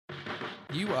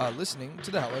You are listening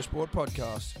to the Hello Sport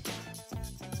Podcast.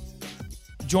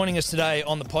 Joining us today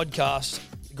on the podcast,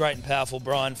 the great and powerful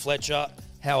Bryan Fletcher.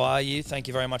 How are you? Thank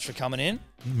you very much for coming in.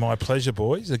 My pleasure,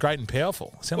 boys. The great and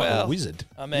powerful. I sound like a wizard.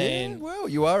 I mean... Yeah, well,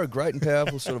 you are a great and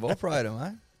powerful sort of operator,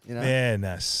 mate. You know? Yeah,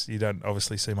 Nas. You don't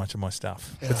obviously see much of my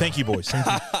stuff. But thank you, boys.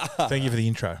 Thank you for the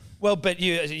intro. Well, but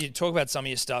you talk about some of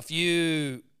your stuff.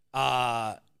 You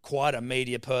are quite a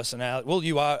media personality. Well,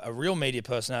 you are a real media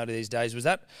personality these days. Was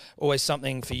that always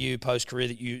something for you post-career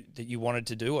that you wanted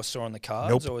to do or saw on the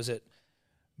cards? Nope. Or was it...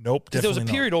 Nope, Because there was a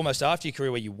definitely period almost after your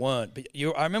career where you weren't. But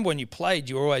I remember when you played,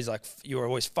 you were always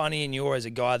funny, and you were always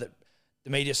a guy that the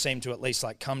media seemed to at least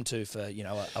like come to for, you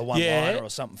know, a one-liner or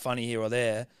something funny here or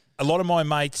there. A lot of my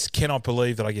mates cannot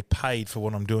believe that I get paid for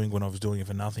what I'm doing when I was doing it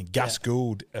for nothing. Gus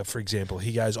Gould, for example,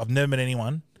 he goes, I've never met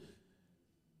anyone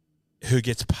who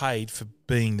gets paid for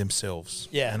being themselves.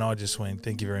 Yeah. And I just went,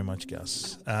 thank you very much,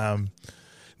 Gus.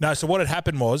 No, so what had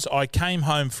happened was I came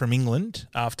home from England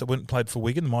after went and played for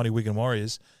Wigan, the mighty Wigan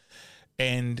Warriors,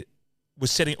 and I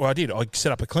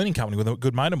set up a cleaning company with a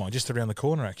good mate of mine just around the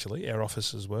corner, actually. Our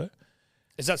offices were.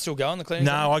 Is that still going, the cleaning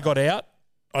No, company?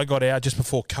 I got out just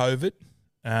before COVID.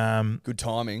 Good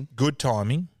timing. Good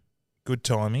timing,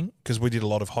 because we did a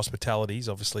lot of hospitalities.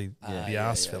 Obviously, the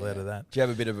arse fell out of that. Did you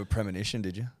have a bit of a premonition,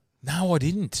 did you? No, I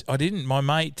didn't. My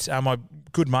mate, my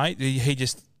good mate, he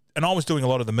just... And I was doing a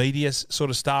lot of the media sort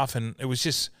of stuff, and it was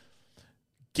just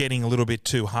getting a little bit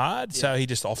too hard. So he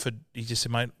just said,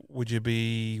 mate, would you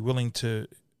be willing to...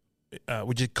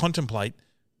 would you contemplate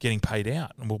getting paid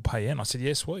out? And we'll pay out. And I said,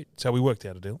 yeah, sweet. So we worked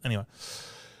out a deal. Anyway,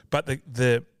 but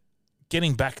the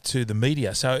getting back to the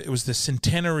media, so it was the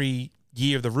centenary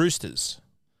year of the Roosters.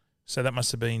 So that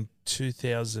must have been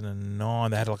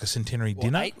 2009. They had like a centenary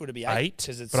dinner. 8? Would it be 8?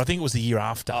 But I think it was the year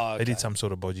after. Oh, okay. They did some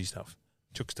sort of bodgy stuff.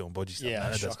 Chook's doing bodgy stuff.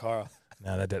 Yeah, shock horror.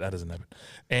 No, that doesn't happen.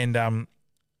 And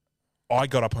I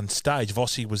got up on stage.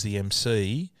 Vossi was the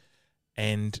MC,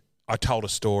 and I told a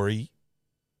story.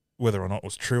 Whether or not it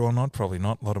was true or not, probably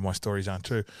not. A lot of my stories aren't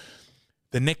true.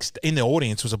 The next in the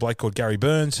audience was a bloke called Gary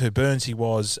Burns. He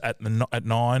was at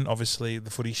 9, obviously,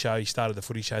 the footy show. He started the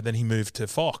footy show. Then he moved to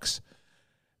Fox.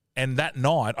 And that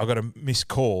night, I got a missed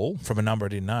call from a number I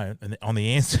didn't know. And on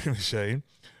the answering machine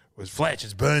was Fletch,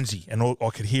 it's Burnsy. And I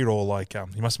could hear all like,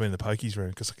 he must have been in the pokies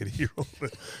room because I could hear all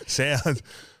the sounds.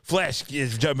 Fletch,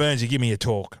 yes, Burnsy, give me a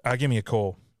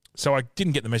call. So I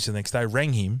didn't get the message the next day,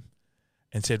 rang him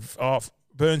and said,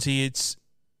 Burnsy,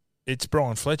 it's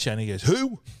Bryan Fletcher. And he goes,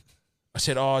 who? I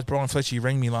said, it's Bryan Fletcher. You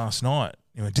rang me last night.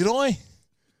 He went, did I?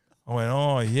 I went,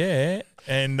 oh, yeah.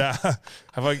 And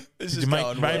did you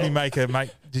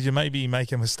maybe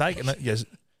make a mistake? And he goes,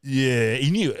 yeah,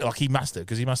 he knew it. Like he must have,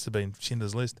 because he must have been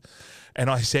Schindler's List. And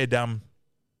I said,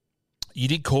 you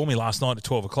did call me last night at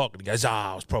 12 o'clock. And he goes,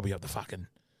 I was probably at the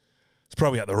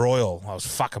Royal. I was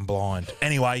fucking blind.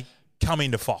 Anyway, come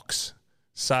into Fox.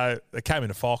 So they came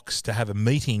into Fox to have a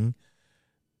meeting,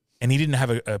 and he didn't have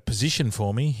a position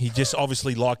for me. He just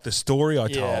obviously liked the story I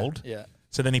told. Yeah.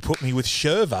 So then he put me with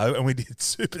Shervo, and we did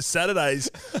Super Saturdays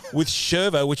with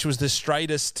Shervo, which was the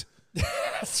straightest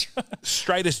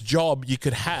job you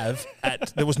could have.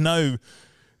 There was no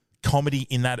comedy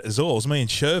in that at all. It was me and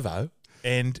Shervo.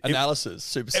 And Super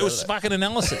Saturday. It was fucking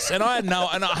analysis. And I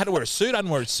had to wear a suit. I hadn't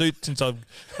worn a suit since I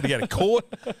had to go to court.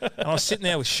 And I was sitting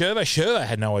there with Shervo. Shervo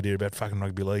had no idea about fucking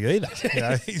rugby league either. You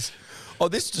know,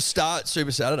 this to start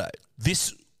Super Saturday.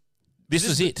 This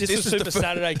was it. This was Super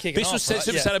Saturday kicking off. This was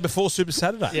Super Saturday before Super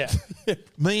Saturday. Yeah.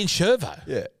 Me and Shervo.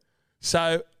 Yeah.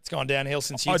 So it's gone downhill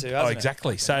since you two, hasn't it?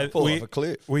 Exactly. So Fall off a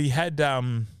cliff. We had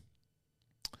so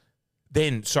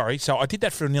I did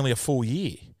that for nearly a full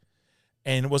year.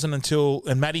 And it wasn't until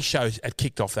Matty's show had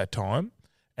kicked off that time,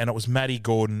 and it was Matty,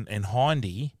 Gordon, and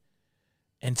Hindy.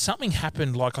 And something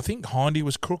happened, like I think Hindy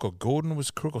was crook or Gordon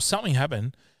was crook or something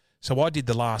happened. So I did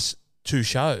the last 2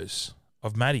 shows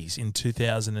of Matty's in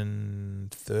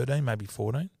 2013, maybe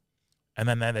 14. And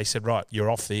then they said, right, you're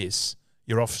off this.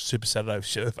 You're off Super Saturday with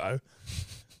Shervo.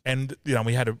 And, you know,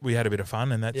 we had a bit of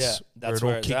fun, and that's where it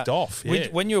all kicked off. Yeah.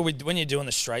 When you're doing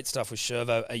the straight stuff with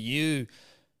Shervo, are you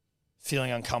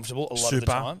feeling uncomfortable a lot of the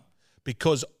time?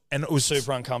 Because it was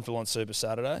super uncomfortable on Super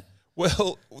Saturday.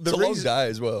 Well, it's a long day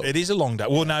as well. It is a long day.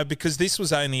 Well, no, because this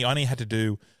was I only had to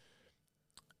do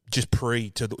just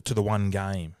to the one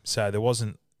game, so there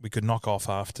wasn't. We could knock off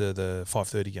after the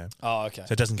 5:30 game. Oh, okay.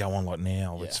 So it doesn't go on like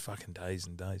now. Yeah. It's fucking days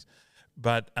and days.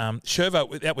 But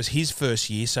Shervo, that was his first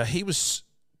year, so he was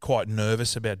quite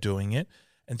nervous about doing it,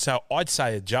 and so I'd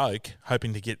say a joke,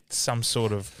 hoping to get some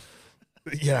sort of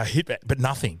hit back, but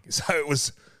nothing. So it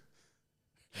was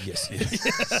Yes,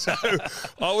 yes. So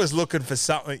I was looking for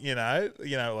something,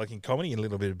 like in comedy, a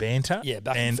little bit of banter. Yeah,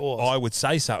 back and forth. I would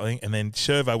say something, and then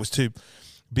Servo was too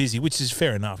busy, which is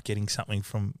fair enough, getting something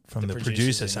from the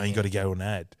producer saying you got to go and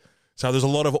ad. So there's a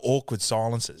lot of awkward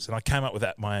silences, and I came up with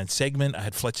my own segment. I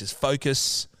had Fletcher's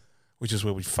Focus, which is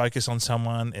where we focus on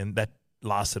someone, and that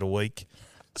lasted a week.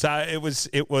 So it was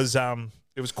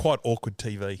quite awkward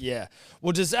TV. Yeah.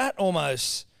 Well, does that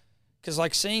almost – because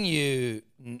like seeing you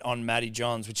on Matty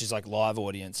Johns, which is like live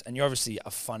audience, and you're obviously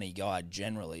a funny guy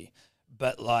generally,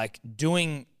 but like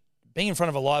being in front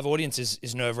of a live audience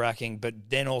is nerve-wracking, but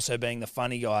then also being the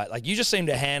funny guy. Like you just seem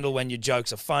to handle when your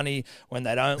jokes are funny, when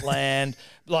they don't land.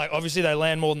 Like obviously they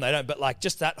land more than they don't, but like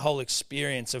just that whole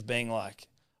experience of being like,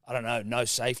 I don't know, no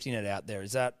safety net out there.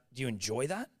 Do you enjoy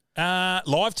that?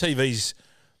 Live TV's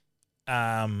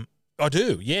I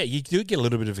do, yeah. You do get a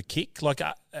little bit of a kick. Like,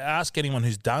 ask anyone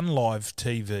who's done live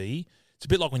TV. It's a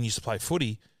bit like when you used to play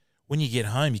footy. When you get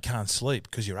home, you can't sleep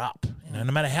because you're up. No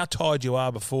matter how tired you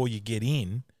are before you get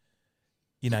in,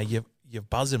 you're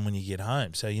buzzing when you get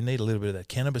home. So you need a little bit of that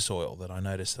cannabis oil that I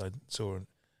noticed I saw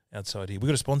outside here. We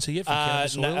got a sponsor yet for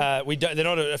cannabis oil? No, we don't. They're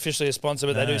not officially a sponsor,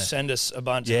 but they do send us a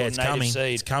bunch. Yeah, of it's native coming.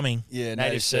 seed. It's coming. Yeah,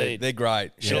 native seed. They're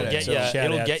great. It'll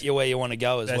get you where you want to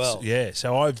go as well. Yeah,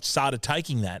 so I've started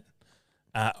taking that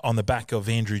on the back of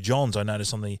Andrew Johns. I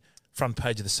noticed on the front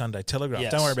page of the Sunday Telegraph.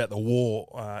 Yes. Don't worry about the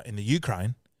war in the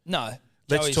Ukraine. No.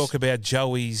 Let's talk about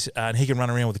Joey's, and he can run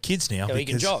around with the kids now. Yeah, he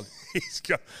can jog.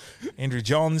 Andrew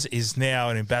Johns is now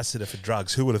an ambassador for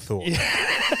drugs. Who would have thought?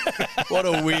 What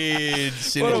a weird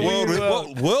synergy.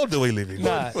 What world do we live in?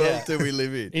 What world do we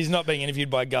live in? He's not being interviewed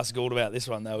by Gus Gould about this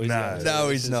one, though, is he? No,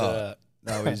 he's not.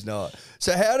 No, he's not.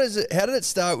 So how did it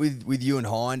start with you and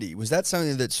Hindy? Was that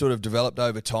something that sort of developed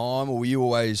over time, or were you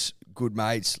always good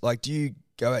mates? Like, do you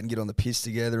go out and get on the piss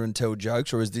together and tell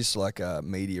jokes, or is this like a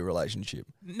media relationship?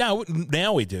 No,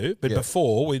 now we do. But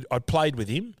before, I played with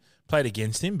him, played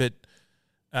against him, but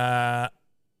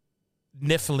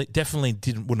definitely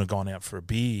wouldn't have gone out for a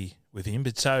beer with him.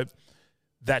 But so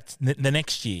that the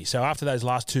next year, so after those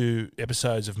last two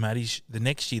episodes of Matty's, the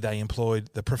next year they employed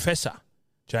the professor,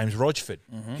 James Rochford.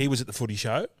 Mm-hmm. He was at the footy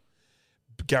show.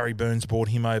 Gary Burns brought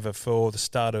him over for the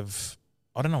start of,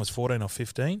 I don't know, it was 14 or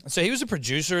 15. So he was a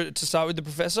producer to start with, the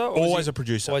professor? Always a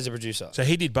producer. Always a producer. So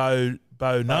he did Bo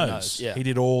Knows. Yeah. He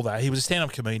did all that. He was a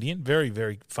stand-up comedian, very,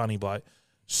 very funny bloke,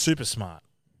 super smart,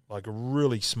 like a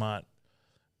really smart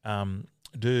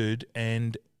dude.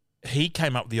 And he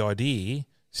came up with the idea,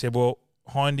 said, well,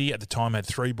 Hindy at the time had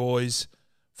 3 boys.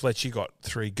 Fletcher got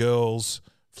 3 girls.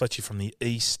 Fletcher from the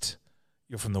east.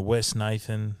 You're from the west,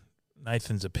 Nathan.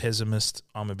 Nathan's a pessimist.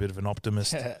 I'm a bit of an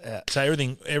optimist. Yeah. So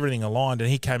everything aligned, and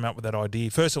he came up with that idea.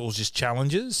 First, it was just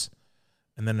challenges,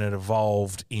 and then it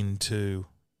evolved into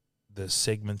the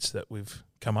segments that we've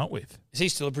come up with. Is he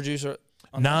still a producer?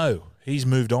 No, he's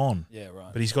moved on. Yeah,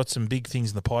 right. But he's got some big things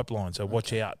in the pipeline, so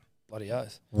watch out. Bloody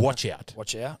oath. Watch out.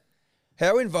 Watch out.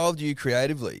 How involved are you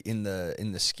creatively in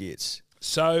the skits?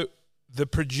 So the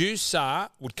producer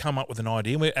would come up with an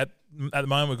idea. At the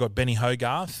moment, we've got Benny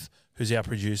Hogarth, who's our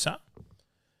producer,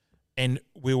 and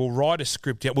we will write a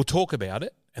script out. We'll talk about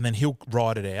it, and then he'll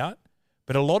write it out.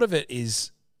 But a lot of it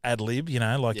is ad lib,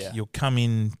 you'll come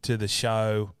into the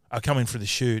show, I'll come in for the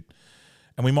shoot,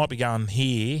 and we might be going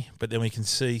here, but then we can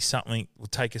see something will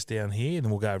take us down here, and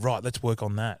then we'll go, right, let's work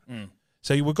on that. Mm.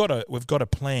 So we've got a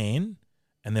plan,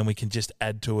 and then we can just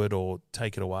add to it or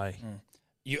take it away. Mm.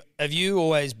 Have you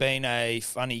always been a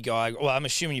funny guy? Well, I'm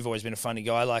assuming you've always been a funny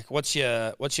guy. Like, what's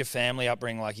your family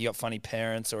upbringing like? You got funny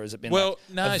parents, or has it been a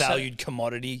valued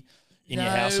commodity in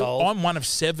your household? I'm one of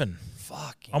 7.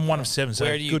 I'm one of 7. So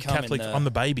where do you good come Catholic. I'm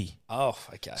the baby. Oh,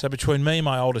 okay. So between me and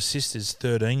my older sister's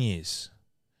 13 years.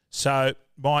 So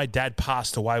my dad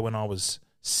passed away when I was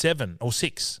 7 or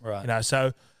 6. Right.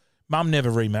 So mum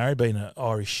never remarried, being an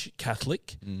Irish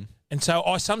Catholic. Mm. And so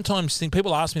I sometimes think,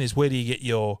 people ask me this, where do you get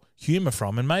your humour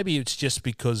from? And maybe it's just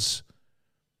because,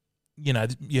 you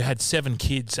had 7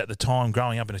 kids at the time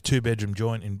growing up in a 2-bedroom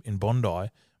joint in Bondi.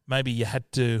 Maybe you had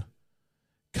to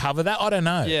cover that. I don't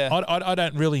know. Yeah. I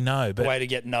don't really know. But a way to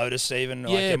get noticed even.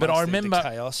 Yeah, but I remember, the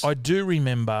chaos. I do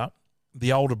remember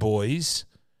the older boys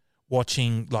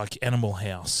watching like Animal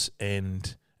House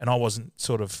and I wasn't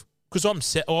sort of, because I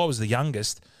was the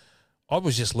youngest, I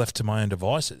was just left to my own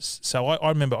devices. So I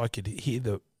remember I could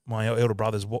hear my elder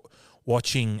brothers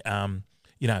watching,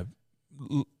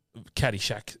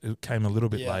 Caddyshack came a little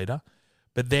bit later.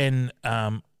 But then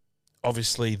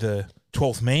obviously the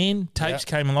 12th Man tapes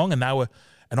came along, and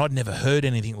I'd never heard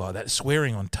anything like that,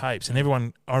 swearing on tapes. And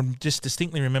everyone, I just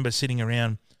distinctly remember sitting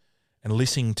around and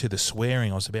listening to the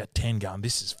swearing. I was about 10 going,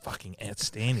 this is fucking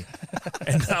outstanding.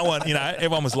 And no one,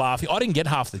 everyone was laughing. I didn't get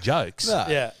half the jokes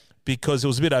Yeah. because it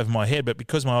was a bit over my head, but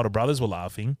because my older brothers were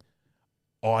laughing,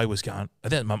 I was going,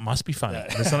 that must be funny.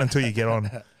 Yeah. It's not until you get on,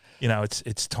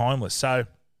 it's timeless. So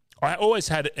I always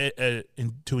had to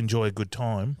enjoy a good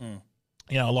time.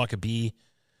 I like a beer,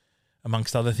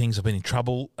 amongst other things. I've been in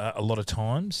trouble a lot of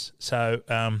times. So,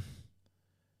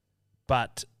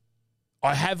 but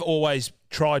I have always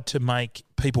tried to make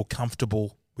people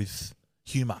comfortable with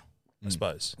humour, I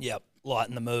suppose. Yep.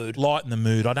 Lighten the mood. Lighten the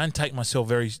mood. I don't take myself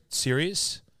very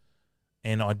serious,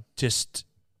 and I just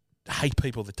hate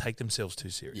people that take themselves too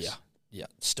serious. Yeah. Yeah.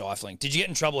 Stifling. Did you get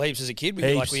in trouble heaps as a kid? Were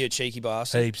you Heaps. were you a cheeky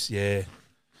bastard? Heaps, yeah.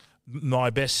 My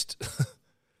best,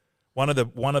 one of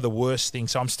the worst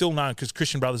things. So I'm still known because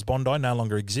Christian Brothers Bondi no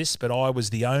longer exists, but I was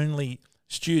the only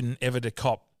student ever to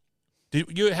cop.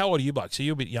 How old are you, Buck? So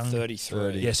you're a bit younger.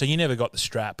 33. Yeah, so you never got the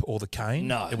strap or the cane.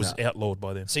 No. It was outlawed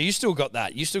by then. So you still got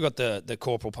that. You still got the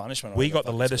corporal punishment. We got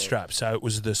the leather strap. So it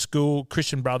was the school,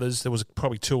 Christian Brothers. There was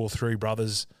probably 2 or 3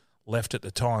 brothers left at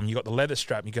the time. You got the leather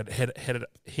strap. You got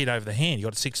hit over the hand. You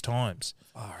got it 6 times.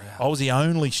 Oh, yeah. I was the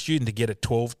only student to get it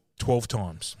 12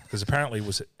 times because apparently it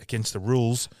was against the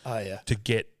rules to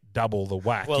get double the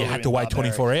whack. Well, you had to wait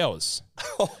 24 hours.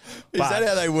 Is that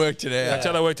how they worked it out? That's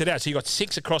how they worked it out. So you got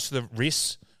 6 across the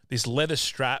wrists, this leather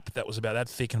strap that was about that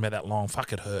thick and about that long.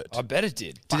 Fuck, it hurt. I bet it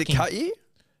did. Did it cut you?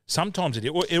 Sometimes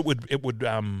it would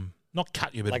not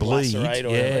cut you, but Like bleed. lacerate or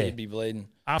whatever, you'd be bleeding.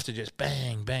 After just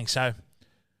bang, bang. So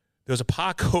there was a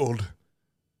park called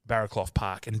Barraclough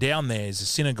Park, and down there is a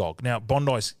synagogue. Now,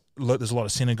 Bondi's, there's a lot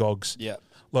of synagogues, Yeah.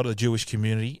 a lot of the Jewish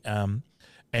community,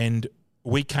 and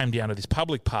we came down to this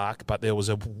public park, but there was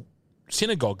a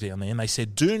synagogue down there, and they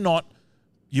said, do not,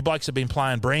 you blokes have been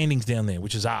playing brandings down there,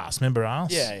 which is arse. Remember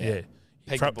arse? Yeah.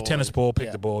 Pick Throw the ball. tennis ball, pick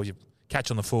Yeah. the ball, you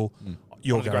catch on the full.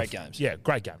 You're One of the going great games. Yeah,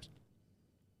 great games.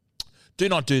 Do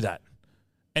not do that.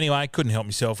 Anyway, couldn't help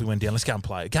myself. We went down. Let's go and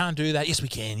play. Can't do that. Yes, we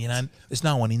can. There's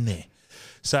no one in there.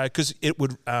 So, because it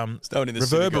would no one in the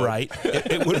reverberate,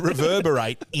 it would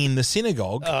reverberate in the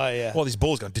synagogue. Oh, yeah. While this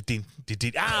ball's going,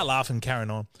 laughing,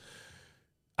 carrying on.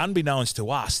 Unbeknownst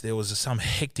to us, there was some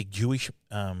hectic Jewish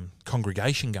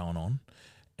congregation going on,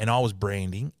 and I was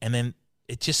branding, and then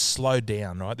it just slowed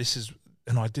down, right?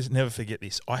 And I just never forget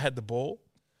this. I had the ball,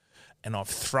 and I've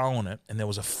thrown it, and there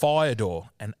was a fire door,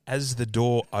 and as the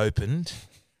door opened,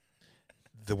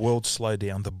 the world slowed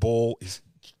down. The ball is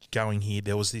going here.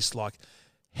 There was this like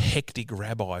hectic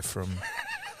rabbi from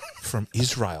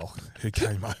Israel who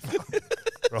came over.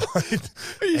 Right,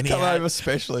 You come over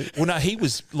specially. Well, no, he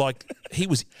was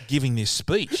giving this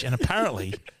speech, and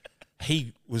apparently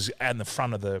he was in the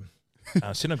front of the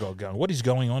synagogue going, "What is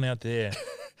going on out there?"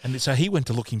 And so he went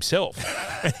to look himself.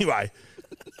 Anyway,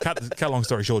 cut long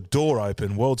story short, door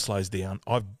open, world slows down.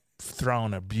 I've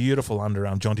thrown a beautiful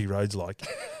underarm, Jonty Rhodes like,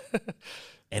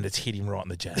 and it's hit him right in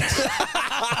the jats.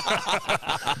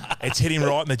 It's hit him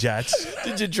right in the jats.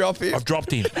 Did you drop him? I've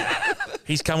dropped him.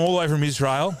 He's come all the way from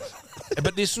Israel.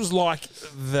 But this was like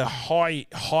the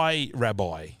high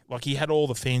rabbi. Like he had all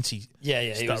the fancy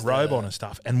he was robe on and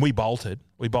stuff. And we bolted.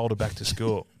 We bolted back to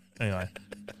school. Anyway,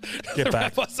 get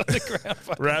back. Rabbi's on the ground.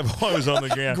 Rabbi was on the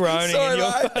ground. Groaning Sorry, in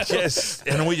your mate. face. Yes.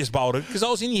 And we just bolted because I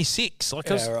was in year 6. Like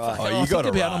I was, Yeah, right. fucking, Oh, you I gotta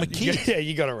think about it, I'm a run. kid. Yeah,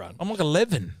 you got to run. I'm like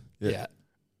 11. Yeah.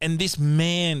 And this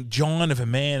man, giant of a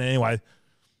man, anyway,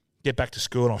 get back to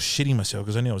school and I was shitting myself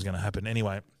because I knew it was going to happen.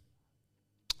 Anyway,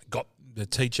 got the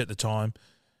teacher at the time,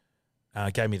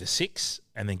 gave me the 6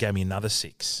 and then gave me another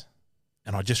 6.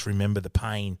 And I just remember the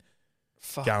pain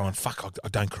going, fuck, I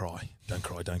don't cry. Don't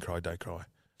cry.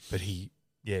 But he,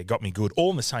 got me good. All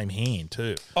in the same hand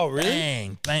too. Oh, really?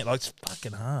 Bang, bang. Like it's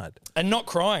fucking hard. And not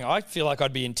crying. I feel like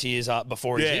I'd be in tears up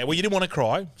before he Yeah, hit. well, you didn't want to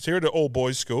cry. So you're at an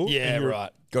all-boys school. Yeah, and you're-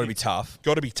 right. Got to be tough.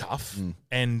 Got to be tough.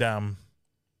 And,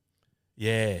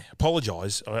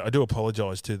 apologise. I do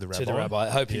apologise to the rabbi. To the rabbi. I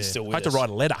hope he's still with I had to us. write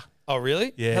a letter. Oh,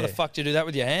 really? Yeah. How the fuck do you do that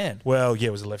with your hand? Well, yeah,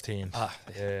 it was a left hand. Ah,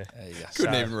 Yeah. there you go.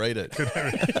 Couldn't So- even read it.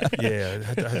 Yeah,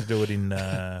 I had to do it in,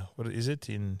 what is it?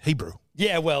 In Hebrew.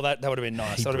 Yeah, well, that would have been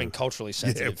nice. That would have been Hebrew. culturally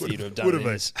sensitive for you to have done. would've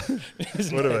it been. in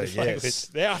his Would have native been, language.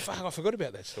 yes. Yeah, I forgot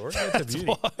about that story. That's a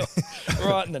beauty.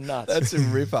 Right in the nuts. That's a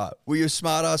ripper. Were you a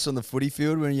smart ass on the footy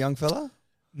field when a young fella?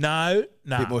 No.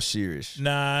 A bit more serious.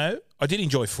 No. I did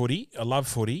enjoy footy. I love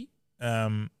footy.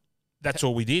 That's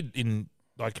all we did. In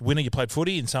like winter, you played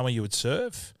footy, and summer you would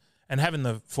surf. And having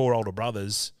the 4 older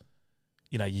brothers,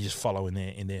 you just follow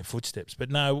in their footsteps. But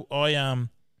no, I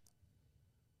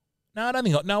don't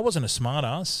think I wasn't a smart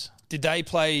ass. Did they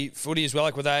play footy as well?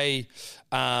 Like, were they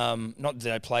not did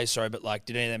they play? Sorry, but like,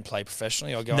 did any of them play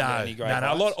professionally or go on to any great?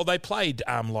 No. A lot. Or they played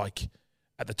like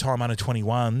at the time under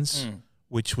 21s,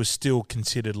 which was still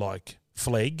considered like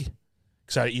flag.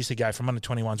 So it used to go from under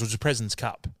 21s, which was a President's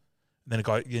Cup. Then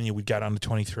you would go to under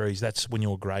 23s. That's when you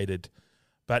were graded.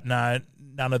 But no,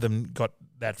 none of them got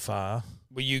that far.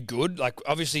 Were you good? Like,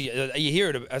 obviously, you hear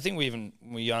it. I think when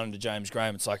we were under James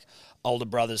Graham, it's like older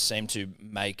brothers seem to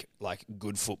make like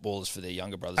good footballers for their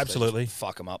younger brothers. Absolutely. They just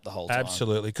fuck them up the whole time.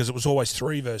 Absolutely, because it was always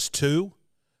 3 versus 2,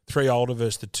 3 older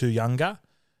versus the 2 younger,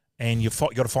 and you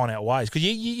got to find out ways. Because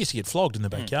you used to get flogged in the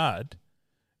backyard.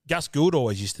 Gus Gould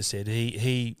always used to say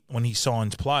he when he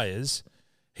signs players,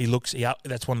 he looks.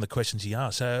 That's one of the questions he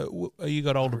asks. So, you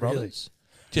got older brothers?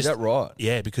 Is that right?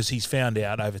 Yeah, because he's found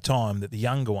out over time that the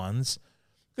younger ones,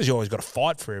 because you always got to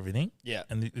fight for everything. Yeah.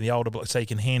 And the older, so you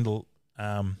can handle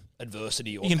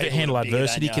adversity. Or you can handle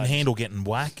adversity. You can handle. handle getting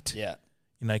whacked. Yeah.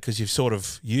 Because you're sort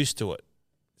of used to it.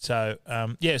 So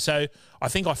so I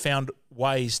think I found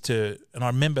ways to, and I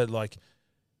remember like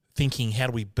thinking, how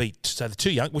do we beat? So the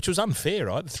 2 young, which was unfair,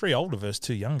 right? The 3 older versus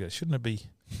 2 younger, shouldn't it be?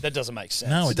 That doesn't make sense.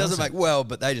 No, It doesn't make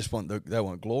but they just want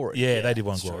glory. Yeah, they did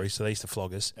want glory, so they used to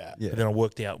flog us. Yeah. But then I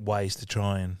worked out ways to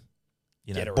try and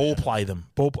Get ball around play them,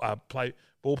 ball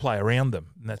play around them.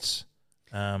 And that's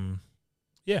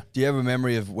Do you have a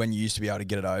memory of when you used to be able to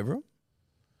get it over them?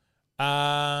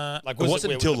 Like, it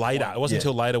wasn't until later. point? It wasn't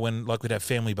until later when like we'd have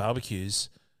family barbecues,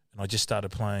 and I just started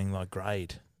playing like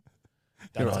grade.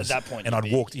 At that point, and you'd I'd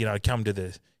be- walked, come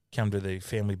to the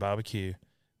family barbecue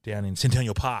down in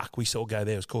Centennial Park. We used to all go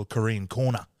there. It was called Korean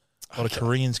Corner. A lot of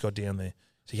Koreans got down there,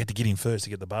 so you had to get in first to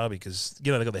get the barbie because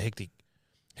they got the hectic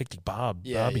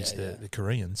barbies, the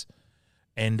Koreans.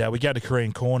 And we go to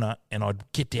Korean Corner, and I'd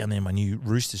get down there in my new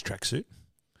Roosters tracksuit,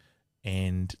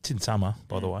 and it's in summer,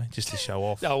 by the way, just to show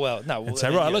off. Oh well, no. And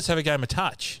say, let's have a game of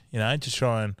touch, just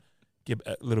try and get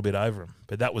a little bit over them.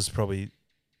 But that was probably.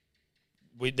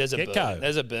 There's a gecko. bird.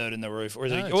 There's a bird in the roof, or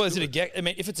is No, it a gecko? I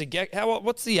mean, if it's a gecko,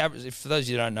 what's the average? If for those of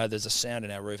you who don't know, there's a sound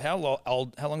in our roof. How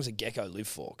long does a gecko live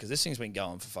for? Because this thing's been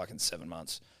going for fucking 7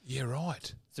 months. Yeah, right.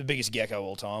 It's the biggest gecko of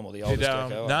all time, or the oldest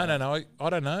gecko. No. I don't know. I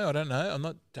don't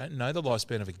know the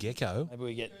lifespan of a gecko. Maybe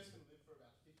we get.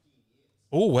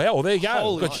 Oh well, there you go.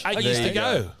 Holy Got shit. 8 years There to you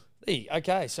go. go.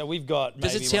 Okay, so we've got.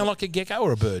 Does it sound like a gecko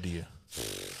or a bird to you?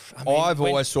 I've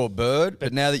always thought bird,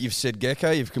 but now that you've said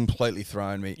gecko, you've completely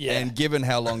thrown me. Yeah. And given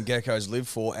how long geckos live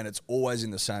for, and it's always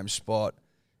in the same spot,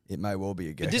 it may well be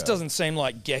a gecko. But this doesn't seem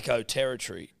like gecko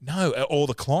territory. No, or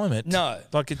the climate. No.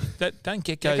 Like don't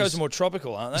geckos. Geckos are more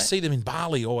tropical, aren't You they? see them in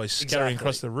Bali always scurrying Exactly.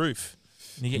 across the roof.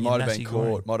 And you get It your might have nasi been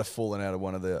goreng. caught, might have fallen out of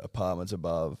one of the apartments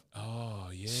above, Oh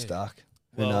yeah. stuck.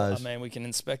 Who Well, knows? I mean, we can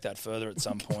inspect that further at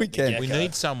some point. We the can. We gecko.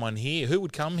 need someone here. Who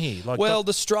would come here? Like Well,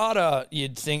 the strata,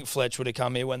 you'd think Fletch would have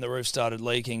come here when the roof started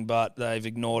leaking, but they've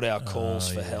ignored our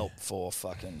calls for help for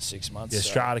fucking 6 months. the so-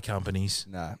 strata companies.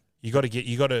 No. You got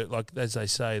to like as they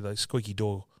say, the squeaky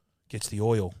door gets the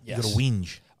oil. You got Yes. to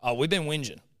whinge. Oh, we've been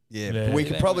whinging. Yeah, Yeah. but we Yeah.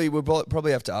 could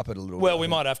probably have to up it a little bit. Well, we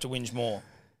might have to whinge more.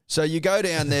 So you go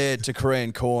down there to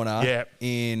Korean Corner Yeah.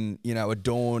 in,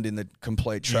 adorned in the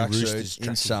complete New Roosters tracksuit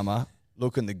in trackie. summer,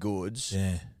 looking the goods.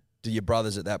 Yeah. Do your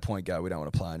brothers at that point go, we don't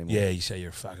want to play anymore? Yeah, you say you're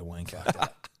a fucking wanker.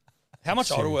 How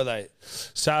much older were they?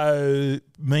 So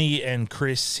me and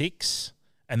Chris 6,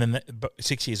 and then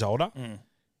 6 years older,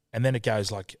 and then it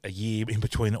goes like a year in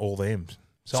between all them.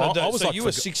 So I was like, you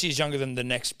were 6 years younger than the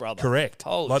next brother. correct.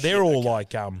 Holy like they're shit, all okay.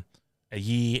 like a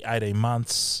year, 18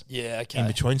 months Yeah, okay. in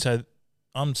between. So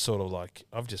I'm sort of like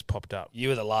I've just popped up. You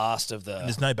were the last of the.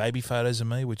 There's no baby photos of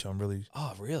me, which I'm really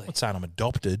Oh, really? not saying I'm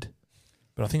adopted,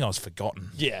 but I think I was forgotten.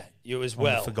 Yeah, you as I'm the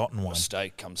well. forgotten one.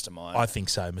 Mistake comes to mind. I think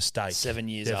so. Mistake. 7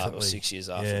 years after, or Definitely. 6 years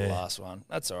after Yeah. the last one.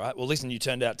 That's all right. Well, listen, you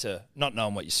turned out to not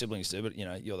knowing what your siblings do, but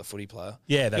you're the footy player.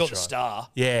 Yeah, that's You're the right. star.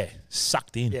 Yeah,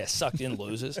 sucked in. Yeah, sucked in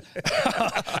losers.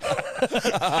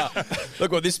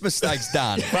 Look what this mistake's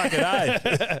done. Fucking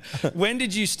A. When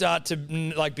did you start to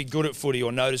be good at footy,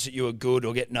 or notice that you were good,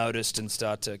 or get noticed and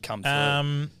start to come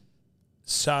through?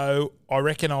 So I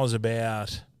reckon I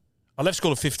left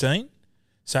school at 15.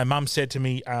 So Mum said to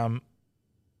me,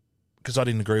 because I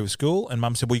didn't agree with school, and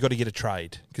Mum said, well, you got to get a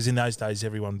trade. Because in those days,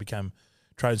 everyone became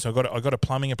trades. So I got a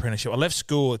plumbing apprenticeship. I left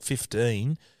school at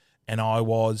 15, and I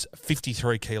was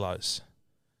 53 kilos.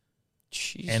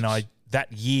 Jesus. And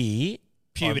that year,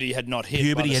 Puberty had not hit. by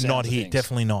puberty the had sounds not of hit. things.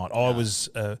 Definitely not. I was,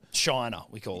 Shiner,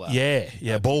 we call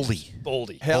that. baldy.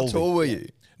 Baldy. How Baldy. tall were you?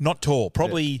 Not tall.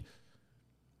 Probably,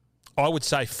 I would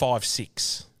say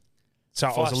 5'6". So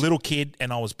I was a 5'6". little kid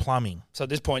and I was plumbing. So at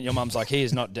this point, your mum's like, he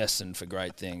is not destined for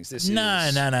great things. This No.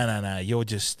 is... You're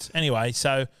just... Anyway,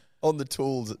 so On the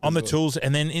tools. On the tools.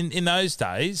 And then in those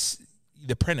days,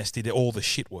 the apprentice did all the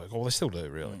shit work. Well, they still do,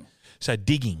 really. So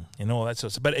digging and all that sort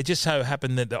of stuff. But it just so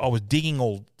happened that I was digging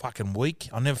all fucking week.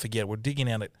 I'll never forget. We're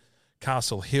digging out at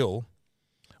Castle Hill.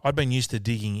 I'd been used to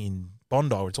digging in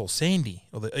Bondi where it's all sandy,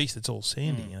 or the east it's all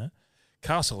sandy, you know.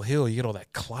 Castle Hill, you get all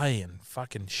that clay and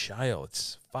fucking shale.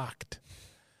 It's fucked.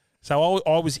 So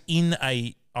I was in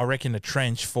a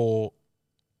trench for,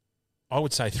 I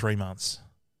would say 3 months,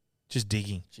 just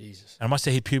digging. Jesus. And I must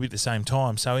have hit puberty at the same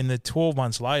time. So in the 12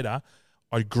 months later,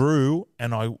 I grew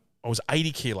and I was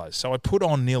 80 kilos. So I put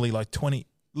on nearly like 20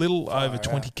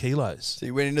 kilos. So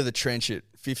you went into the trench at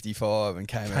 55 and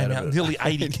came out of it. Nearly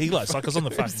 80 kilos. Like I was on the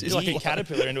fucking gear. It's like a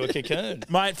caterpillar into a cocoon.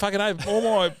 Mate, fucking all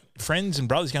my friends and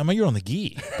brothers go, mate, you're on the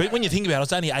gear. But when you think about it, I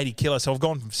was only 80 kilos. So I've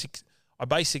gone from 6. I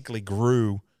basically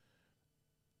grew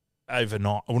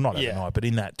overnight. Well, not overnight, but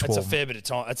in that 12. That's a fair bit of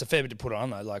time. That's a fair bit to put on,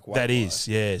 though. Like that is,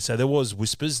 yeah. So there was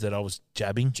whispers that I was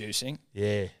jabbing. Juicing.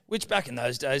 Yeah. Which back in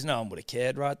those days, no one would have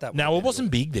cared, right? No, it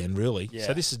wasn't big then, really. Yeah.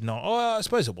 So this is not, I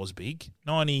suppose it was big.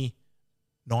 90?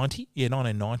 Yeah,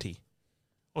 1990.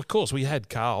 Well, of course, we had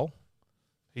Carl.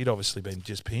 He'd obviously been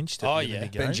just pinched. Oh, yeah.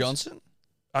 Ben Johnson?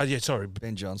 Oh, yeah, sorry.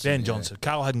 Ben Johnson. Ben Johnson.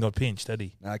 Carl hadn't got pinched, had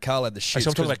he? No, Carl had the shit.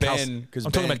 I'm talking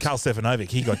about Carl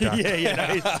Stefanovic. He got done. He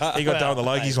got done with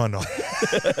the Logies one night.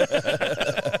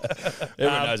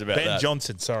 Everyone knows about Ben that.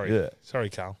 Johnson, sorry. Yeah. Sorry,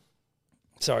 Carl.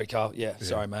 Sorry, Carl. Yeah,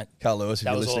 sorry, mate. Carl Lewis, if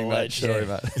That you're was all listening, mate. alleged, Sorry,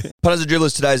 yeah. mate. Punters and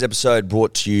Dribblers, today's episode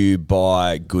brought to you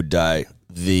by Good Day,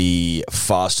 the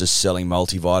fastest selling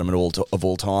multivitamin of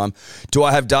all time. Do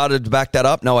I have data to back that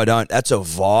up? No, I don't. That's a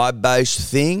vibe-based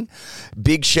thing.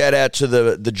 Big shout out to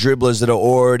the dribblers that are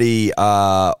already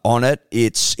on it.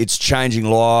 It's changing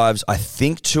lives. I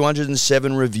think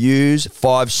 207 reviews,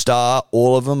 5-star,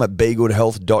 all of them at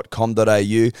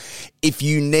begoodhealth.com.au. If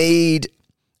you need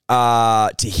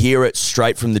to hear it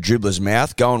straight from the dribbler's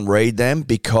mouth, go and read them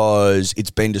because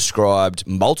it's been described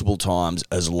multiple times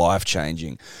as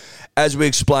life-changing. As we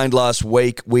explained last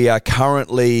week, we are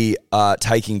currently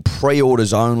taking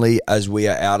pre-orders only as we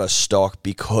are out of stock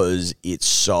because it's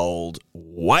sold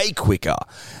way quicker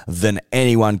than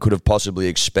anyone could have possibly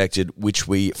expected, which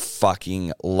we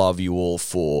fucking love you all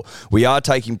for. We are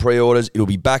taking pre-orders. It'll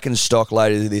be back in stock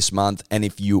later this month, and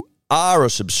if you are a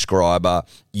subscriber,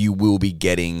 you will be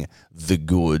getting the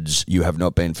goods. You have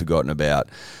not been forgotten about.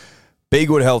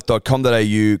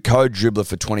 BeGoodHealth.com.au, code Dribbler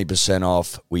for 20%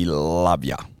 off. We love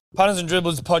ya. Punters and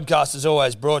Dribblers, the podcast is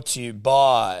always brought to you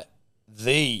by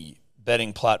the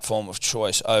betting platform of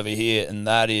choice over here, and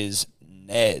that is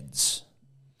Neds.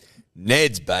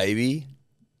 Neds, baby.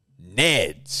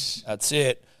 Neds. That's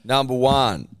it. Number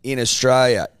one in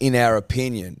Australia, in our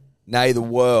opinion. Nay the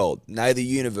world, nay the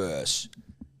universe,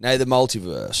 nay the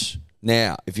multiverse.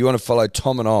 Now, if you want to follow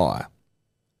Tom and I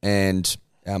and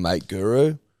our mate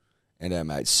Guru and our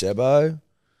mate Sebo,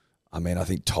 I mean, I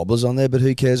think Tobler's on there, but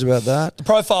who cares about that? The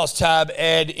Profiles tab,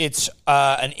 Ed, it's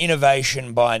an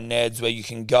innovation by Neds where you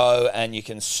can go and you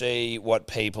can see what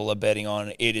people are betting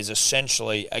on. It is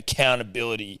essentially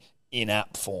accountability in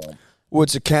app form. Well,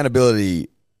 it's accountability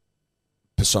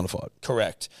personified.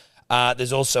 Correct.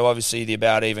 There's also obviously the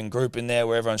About Even group in there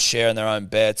where everyone's sharing their own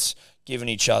bets, giving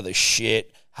each other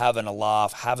shit, having a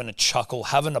laugh, having a chuckle,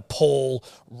 having a Paul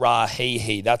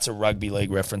Rahihi. That's a rugby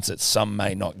league reference that some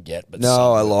may not get. But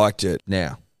no, I liked it.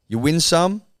 Now, you win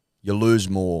some, you lose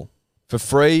more. For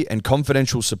free and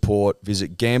confidential support,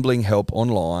 visit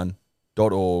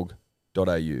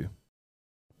gamblinghelponline.org.au.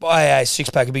 Buy a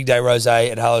six-pack of Big Day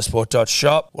Rosé at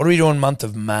hellosport.shop. What are we doing month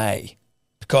of May?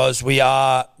 Because we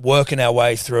are working our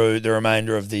way through the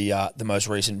remainder of the most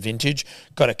recent vintage.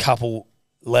 Got a couple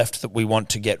left that we want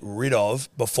to get rid of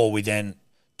before we then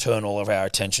turn all of our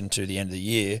attention to the end of the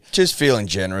year. Just feeling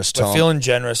generous, Tom. We're feeling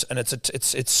generous, and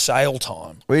it's sale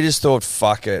time. We just thought,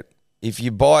 fuck it. If you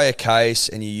buy a case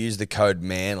and you use the code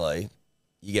MANLY,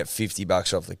 you get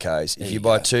 $50 off the case. If you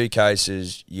buy 2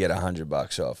 cases, you get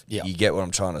 $100 off. Yep. You get what I'm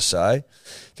trying to say?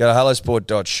 Go to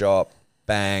hellosport.shop.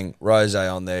 Bang,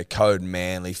 rosé on there, code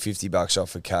MANLY, $50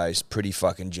 off a case. Pretty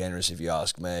fucking generous if you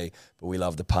ask me. But we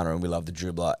love the punter and we love the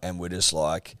dribbler, and we're just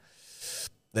like,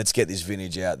 let's get this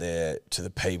vintage out there to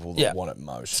the people that want it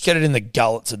most. Let's get it in the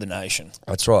gullets of the nation.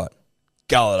 That's right.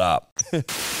 Gull it up.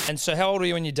 And so how old were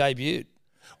you when you debuted?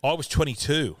 I was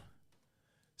 22.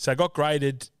 So I got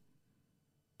graded.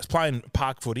 I was playing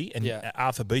park footy, and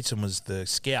Arthur Beetson was the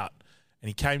scout, and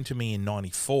he came to me in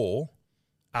 94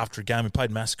 after a game. We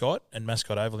played Mascot and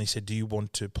Mascot Oval, and he said, do you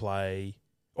want to play,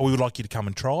 or we would like you to come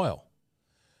and trial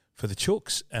for the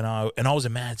Chooks. And I was a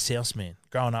mad South man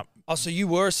growing up. Oh, so you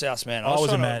were a South man. I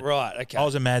was a mad, right, okay. I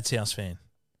was a mad South fan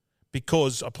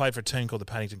because I played for a team called the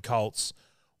Paddington Colts,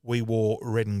 we wore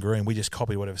red and green. We just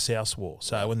copied whatever South wore.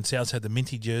 So when South had the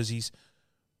minty jerseys,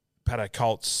 Pato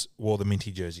Colts wore the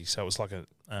minty jerseys. So it was like a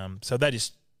so they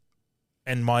just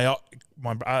and my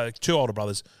two older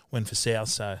brothers went for South.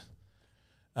 So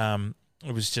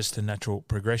it was just a natural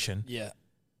progression. Yeah.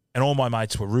 And all my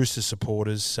mates were Roosters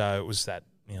supporters, so it was that,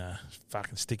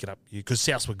 fucking stick it up you. Because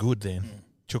Souths were good then.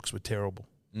 Chooks were terrible.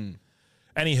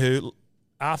 Anywho,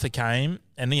 Arthur came,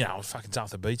 and, fucking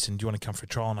Arthur Beetson, do you want to come for a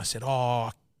trial? And I said,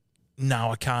 oh,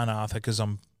 no, I can't, Arthur, because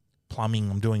I'm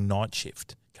plumbing. I'm doing night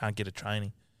shift. Can't get a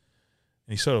training.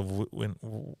 And he sort of went,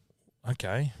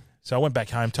 okay. So I went back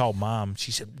home, told Mum.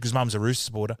 She said, because Mum's a Roosters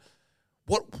supporter,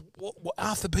 what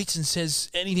Arthur Beetson says,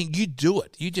 anything, you do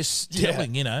it. You just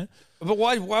telling, But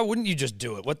why wouldn't you just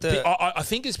do it? I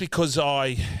think it's because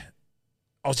I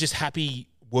was just happy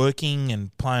working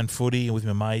and playing footy with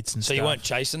my mates and stuff. So you weren't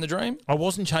chasing the dream? I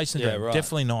wasn't chasing the dream. Right.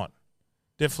 Definitely not.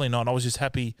 Definitely not. I was just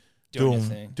happy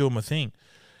doing my thing.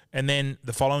 And then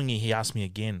the following year he asked me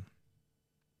again.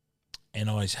 And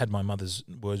I had my mother's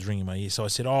words ringing in my ear. So I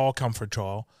said, I'll come for a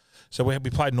trial. So we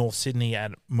played North Sydney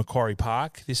at Macquarie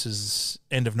Park. This is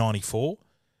end of 94.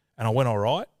 And I went all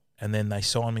right. And then they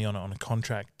signed me on a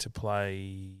contract to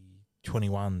play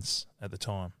 21s at the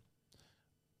time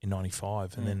in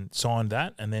 95. And then signed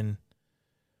that and then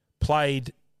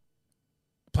played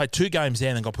 2 games there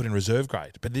and then got put in reserve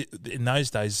grade. But in those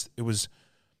days, it was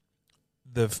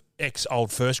the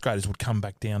ex-old first graders would come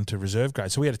back down to reserve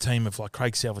grade. So we had a team of like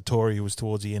Craig Salvatore, who was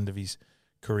towards the end of his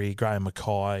career, Graham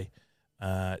Mackay,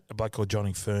 a bloke called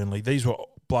Johnny Fernley. These were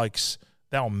blokes,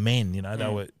 they were men, they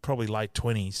were probably late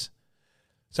 20s.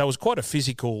 So it was quite a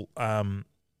physical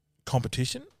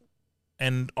competition,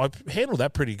 and I handled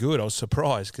that pretty good. I was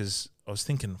surprised because I was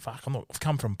thinking, fuck, I've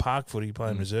come from park footy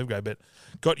playing reserve grade, but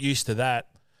got used to that,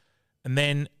 and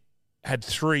then had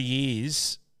 3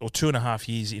 years or 2.5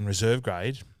 years in reserve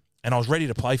grade, and I was ready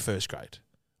to play first grade.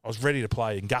 I was ready to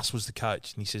play, and Gus was the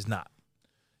coach, and he says, nah,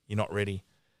 you're not ready.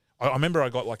 I remember I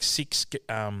got like 6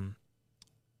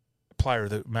 player of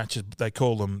the matches, they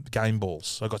call them game balls.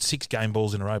 So I got 6 game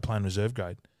balls in a row playing reserve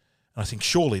grade. And I think,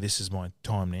 surely this is my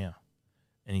time now.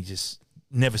 And he just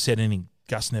never said anything.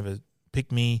 Gus never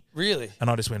picked me. Really? And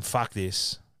I just went, fuck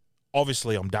this.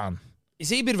 Obviously, I'm done. Is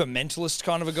he a bit of a mentalist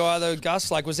kind of a guy, though,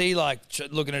 Gus? Like, was he, like,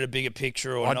 looking at a bigger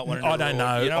picture or not wanting to... I don't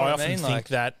know. You know I what I mean?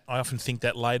 often think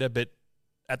that later, but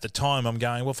at the time, I'm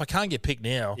going, well, if I can't get picked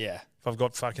now, if I've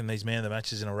got fucking these man of the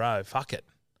matches in a row, fuck it.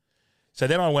 So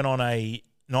then I went on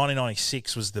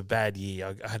 1996 was the bad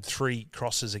year. I had 3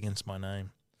 crosses against my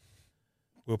name.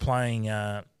 We were playing,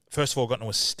 first of all, got into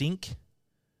a stink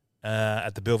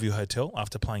at the Bellevue Hotel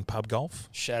after playing pub golf.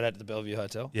 Shout out to the Bellevue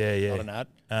Hotel. Yeah. Not an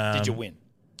ad. Did you win?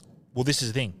 Well, this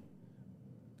is the thing.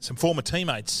 Some former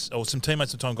teammates, or some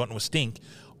teammates at the time got into a stink.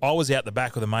 I was out the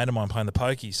back with a mate of mine playing the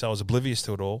pokey, so I was oblivious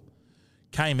to it all.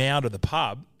 Came out of the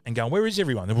pub and going, where is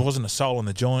everyone? There wasn't a soul in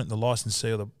the joint. The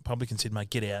licensee or the publican said, mate,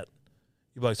 get out.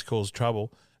 You blokes cause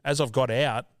trouble. As I've got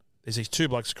out, there's these 2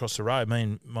 blokes across the road, me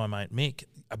and my mate Mick,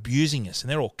 abusing us,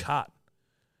 and they're all cut.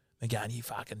 They're going, you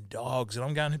fucking dogs. And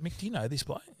I'm going, Mick, do you know this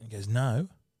bloke? And he goes, no.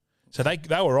 So they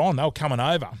were coming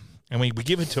over, and we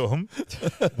give it to them.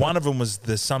 One of them was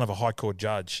the son of a high court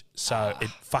judge, so it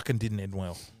fucking didn't end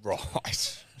well.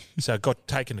 Right. So got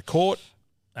taken to court,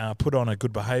 put on a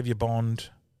good behaviour bond,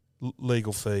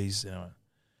 legal fees.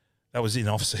 That was in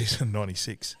off-season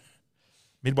 96.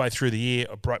 Midway through the year,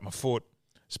 I broke my foot.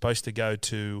 Supposed to go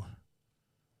to...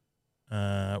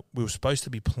 we were supposed to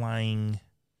be playing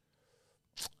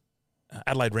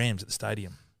Adelaide Rams at the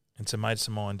stadium. And some mates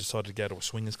of mine decided to go to a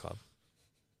swingers club.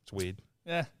 It's weird.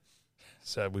 Yeah.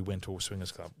 So we went to a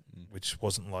swingers club, which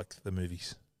wasn't like the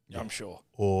movies. I'm sure.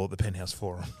 Or the Penthouse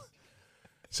Forum.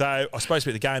 So I was supposed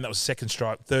to be at the game. That was second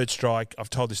strike. Third strike, I've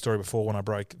told this story before when I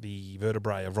broke the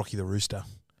vertebrae of Rocky the Rooster.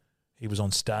 He was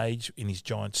on stage in his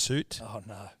giant suit. Oh,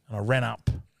 no. And I ran up.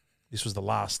 This was the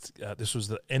last, this was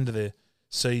the end of the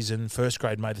season. First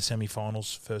grade made the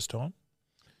semi-finals first time.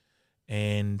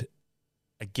 And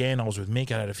again, I was with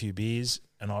Mick. I had a few beers.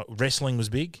 And wrestling was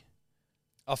big.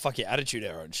 Oh, fuck your attitude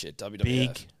era and shit. WWF.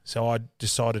 Big. So I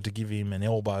decided to give him an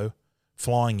elbow,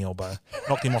 flying elbow.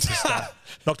 Knocked him off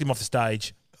the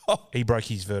stage. He broke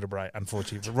his vertebrae,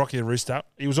 unfortunately. But Rocky the Rooster,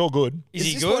 he was all good. Is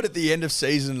he good? What, at the end of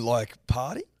season, like,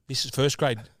 party? This is first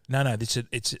grade. No,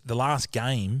 it's the last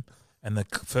game, and the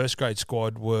first grade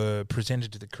squad were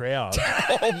presented to the crowd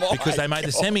because they made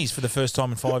the semis for the first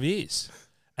time in 5 years.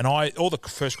 And all the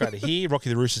first grade are here, Rocky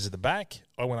the Rooster's at the back.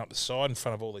 I went up the side in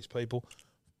front of all these people.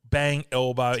 Bang,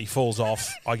 elbow, he falls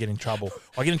off. I get in trouble.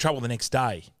 I get in trouble the next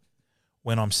day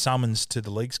when I'm summoned to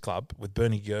the Leagues Club with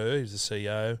Bernie Gurr, who's the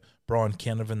CEO, Brian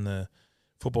Kenovan, the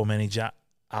football manager,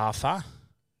 Arthur,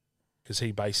 because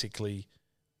he basically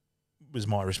was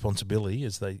my responsibility,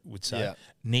 as they would say. Yeah.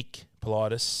 Nick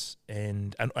Politis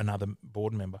and another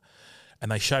board member.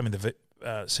 And they showed me the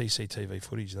CCTV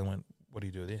footage. They went, what do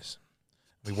you do with this?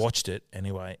 We watched it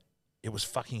anyway. It was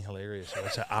fucking hilarious.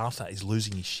 So Arthur is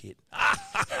losing his shit.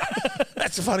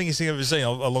 That's the funniest thing I've ever seen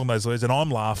along those lines. And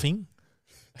I'm laughing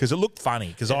because it looked funny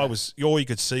because all you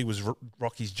could see was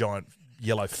Rocky's giant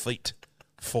yellow feet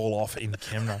fall off in the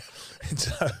camera. And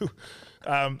so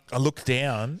I looked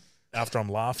down after I'm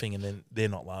laughing and then they're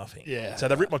not laughing. Yeah. So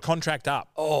they ripped my contract up.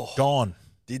 Oh. Gone.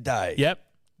 Did they? Yep.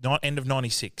 End of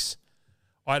 96.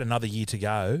 I had another year to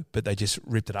go, but they just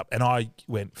ripped it up. And I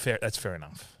went, that's fair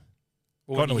enough.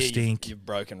 Well, Got into a stink. You've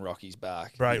broken Rocky's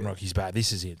back. Broken Rocky's back.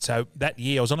 This is it. So that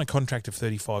year I was on a contract of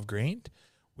 35 grand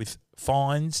with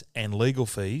fines and legal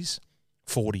fees,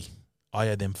 40. I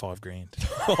owed them 5 grand.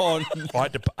 Oh, I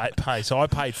had to pay. So I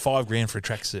paid 5 grand for a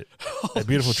tracksuit. A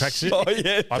beautiful tracksuit. Oh,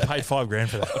 yeah. I paid 5 grand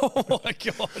for that. Oh, my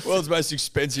God. World's most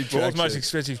expensive tracksuit. World's most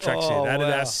expensive tracksuit. Oh,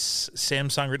 Adidas,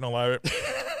 Samsung written all over it.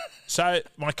 So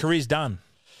my career's done.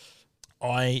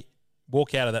 I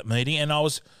walk out of that meeting and I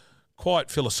was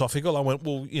quite philosophical. I went,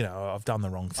 well, I've done the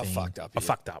wrong thing. I fucked up. I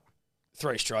fucked up.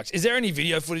 3 strikes. Is there any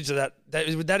video footage of that?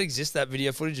 Would that exist, that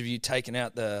video footage of you taking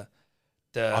out the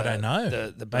I don't know.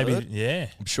 The bird? Maybe, yeah.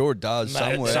 I'm sure it does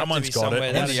somewhere. Someone's got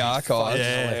it. In the archives.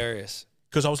 Yeah. Hilarious.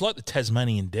 Because I was like the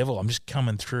Tasmanian devil. I'm just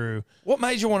coming through. What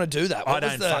made you want to do that? I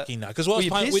don't fucking know. Because I was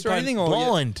you playing pissed or anything, or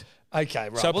blind. Okay,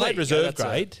 right. So I Well, played there you go. reserve That's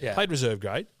grade. yeah. Played reserve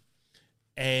grade.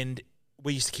 And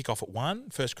we used to kick off at 1,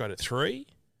 first grade at 3.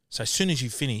 So as soon as you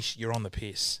finish, you're on the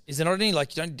piss. Is there not any,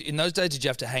 in those days, did you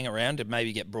have to hang around to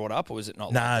maybe get brought up, or was it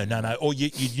not? No. Or you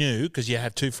knew because you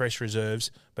have 2 fresh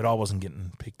reserves, but I wasn't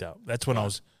getting picked up. That's when I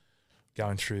was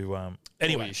going through,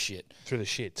 anyway, your shit. through the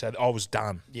shit. So I was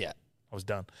done. Yeah. I was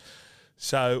done.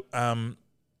 So, I've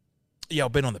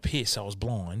been on the piss. I was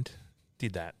blind.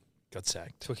 Did that. Got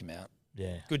sacked. Took him out.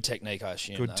 Yeah. Good technique, I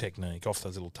assume. Good technique off the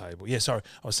little table. Yeah, sorry.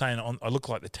 I was saying I look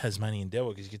like the Tasmanian devil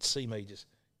because you could see me just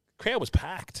 – crowd was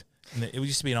packed. And it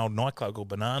used to be an old nightclub called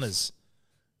Bananas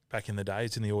back in the day.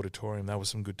 It's in the auditorium. That was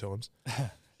some good times.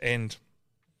 And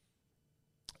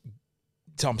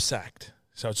so I'm sacked.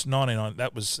 So it's 99.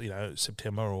 That was,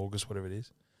 September or August, whatever it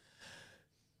is.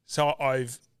 So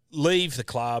I've leave the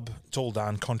club. It's all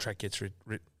done. Contract gets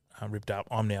ripped up.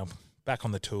 I'm now back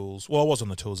on the tools. Well, I was on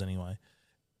the tools anyway.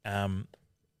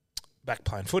 Back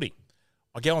playing footy.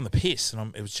 I go on the piss,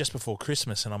 and it was just before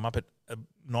Christmas, and I'm up at a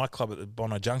nightclub at the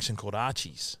Bondi Junction called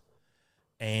Archie's,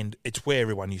 and it's where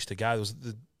everyone used to go. It was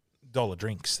the dollar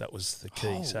drinks. That was the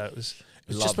key. Oh, so it was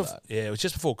love just that. it was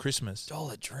just before Christmas.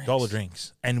 Dollar drinks. Dollar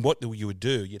drinks. And what you would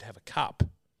do, you'd have a cup, a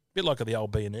bit like at the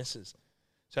old B&S's.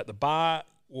 So at the bar,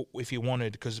 if you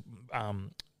wanted, because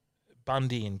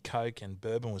Bundy and Coke and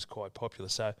bourbon was quite popular,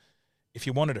 so if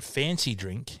you wanted a fancy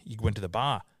drink, you went to the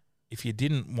bar. If you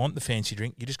didn't want the fancy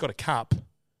drink, you just got a cup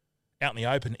out in the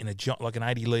open in like an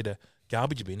 80-litre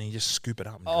garbage bin, and you just scoop it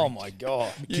up. And Oh, drink. my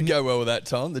God. You go well with that,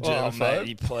 Tom, the Oh, germaphobe.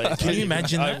 mate, please. Can you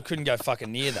imagine I that? couldn't go fucking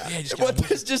near that. Yeah, just What,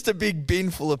 there's just a big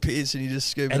bin full of piss and you just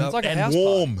scoop it and, up. like a and house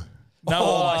warm. No,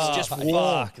 Oh, it's just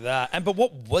warm. Fuck that. But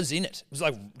what was in it? It was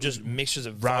like just mixtures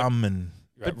of Rum and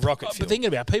rocket fuel. But thinking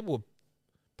about it, people were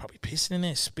probably pissing in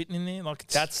there, spitting in there. Like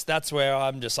That's where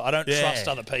I'm just. I don't Yeah. trust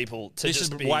other people to this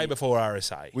just is be way before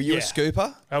RSA. Were you Yeah. a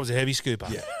scooper? I was a heavy scooper.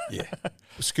 Yeah. I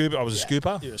was a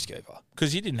scooper You're a scooper.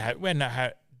 because you didn't have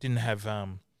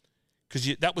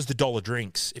because that was the dollar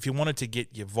drinks. If you wanted to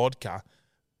get your vodka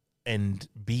and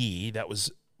beer, that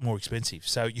was more expensive.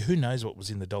 So who knows what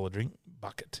was in the dollar drink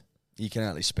bucket? You can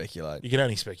only speculate. You can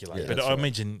only speculate. Yeah, but that's I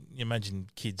right. imagine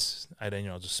kids,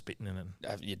 18-year-olds, just spitting in it.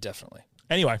 Yeah, definitely.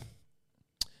 Anyway,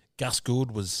 Gus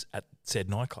Gould was at said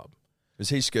nightclub. Was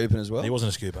he scooping as well? He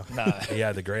wasn't a scooper. No. He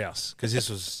had the grouse because this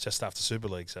was just after Super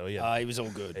League. So He was all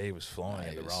good. he was flying. he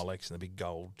He had the was- Rolex and the big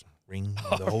gold ring,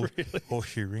 the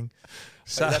horseshoe ring.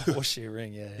 So that horseshoe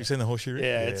ring, yeah. you've seen the horseshoe ring?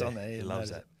 Yeah, it's on there. He He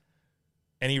loves knows that.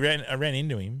 And I ran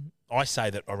into him. I say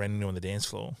that I ran into him on the dance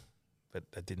floor, but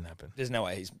that didn't happen. There's no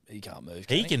way he can't move.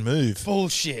 He can move.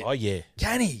 Bullshit. Oh yeah,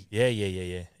 Can he? yeah.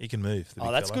 He can move. the Oh,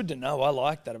 big that's fella. good to know. I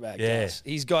like that about Yeah. Gus.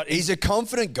 He's He's a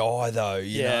confident guy, though,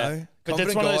 you know? But Confident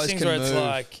that's one of those guys things can where it's move.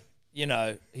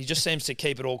 like, he just seems to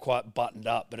keep it all quite buttoned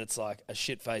up, but it's like a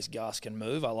shit-faced Gus can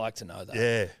move. I like to know that.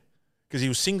 Yeah, because he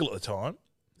was single at the time,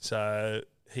 so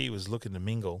he was looking to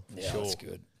mingle. Yeah, sure. that's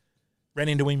good. Ran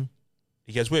into him.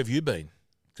 He goes, "Where have you been?"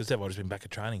 Because they've always been back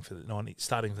at training for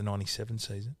starting the '97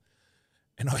 season.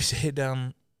 And I said,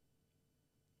 I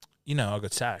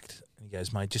got sacked. And he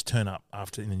goes, "Mate, just turn up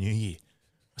in the new year."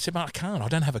 I said, "But I can't. I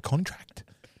don't have a contract,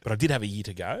 but I did have a year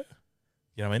to go."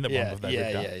 You know what I mean? The one they've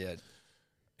ripped up. Yeah.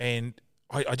 And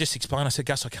I just explained. I said,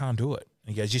 Gus, I can't do it.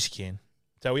 And he goes, yes, you can.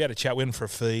 So we had a chat. We went for a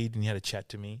feed, and he had a chat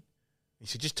to me. He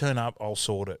said, just turn up. I'll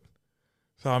sort it.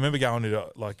 So I remember going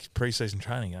to pre-season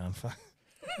training going, fuck.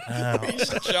 He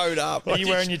just showed up. Are you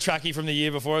wearing your trackie from the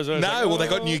year before as well? No, they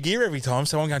got new gear every time.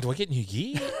 So I'm going, do I get new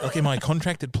gear? Like, am I a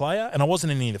contracted player? And I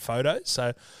wasn't in any of the photos.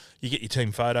 So you get your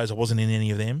team photos. I wasn't in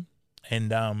any of them.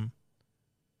 And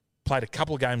played a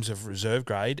couple of games of reserve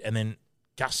grade. And then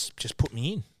Gus just put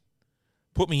me in.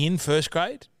 Put me in first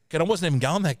grade. And I wasn't even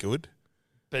going that good.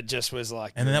 But just was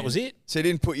like... And then that was it. So he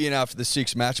didn't put you in after the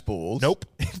 6 match balls. Nope.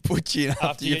 He put you in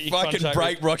after you fucking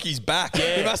break Rocky's back.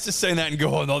 Yeah. He must have seen that and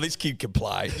gone, oh, this kid can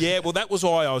play. Yeah, well, that was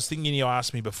why I was thinking you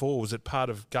asked me before, was it part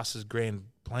of Gus's grand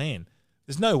plan?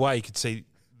 There's no way you could see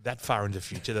that far into the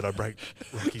future that I break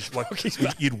Rocky's.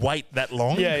 Like, you'd wait that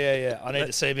long. Yeah. I need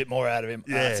to see a bit more out of him.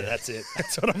 Yeah. That's it.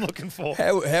 That's what I'm looking for.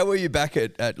 How were you back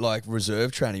at like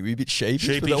reserve training? Were you a bit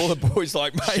sheepish? With all the boys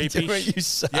like, mate, Sheepish. you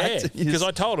sacked. Yeah, because I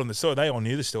told them the story. They all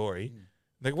knew the story.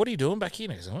 Like, what are you doing back here?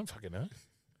 And I goes, I don't fucking know.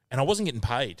 And I wasn't getting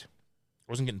paid.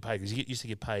 Because you used to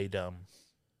get paid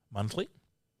monthly.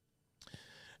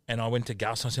 And I went to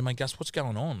Gus and I said, mate, Gus, what's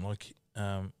going on? Like,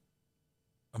 am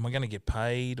I going to get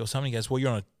paid or something? He goes, well, you're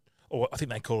on or I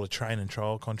think they call it a train and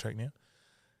trial contract now.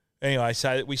 Anyway,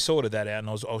 so we sorted that out, and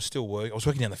I was still working. I was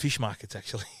working down the fish markets,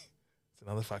 actually. It's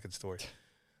another fucking story.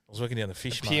 I was working down the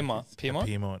fish markets.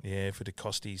 Piedmont, yeah, for the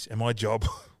Costies. And my job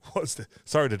was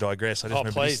sorry to digress. I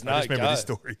just remember this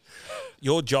story.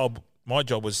 My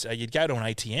job was you'd go to an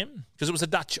ATM because it was a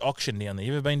Dutch auction down there.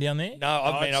 You ever been down there? No,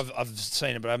 I've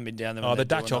seen it, but I haven't been down there. Oh, the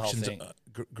Dutch auction's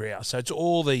grouse. So it's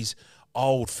all these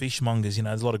old fishmongers. You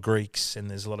know, there's a lot of Greeks and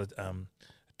there's a lot of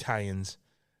Italians,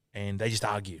 and they just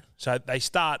argue. So they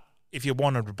start, if you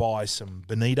wanted to buy some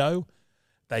bonito,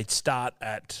 they'd start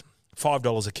at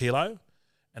 $5 a kilo,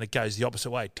 and it goes the opposite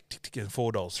way, $4,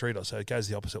 $3. So it goes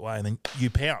the opposite way, and then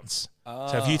you pounce.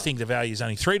 So if you think the value is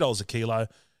only $3 a kilo,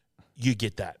 you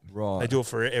get that. Right. They do it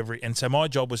for every. And so my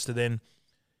job was to then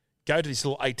go to this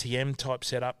little ATM type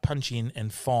setup, punch in,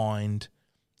 and find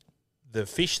the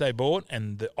fish they bought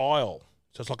and the aisle.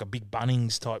 So it's like a big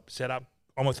Bunnings type setup.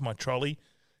 I'm with my trolley,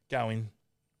 go in,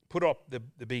 put up the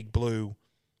big blue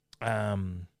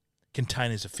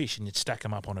containers of fish, and you'd stack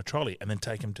them up on a trolley and then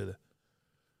take them to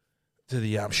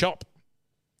the shop.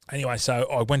 Anyway, so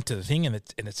I went to the thing and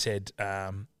it said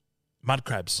mud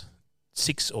crabs,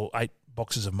 6 or 8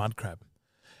 boxes of mud crab,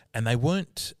 and they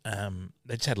weren't.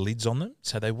 They just had lids on them,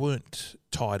 so they weren't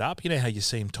tied up. You know how you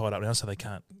see them tied up now, so they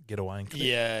can't get away and clip.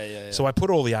 Yeah. So I put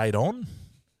all the 8 on,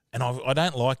 and I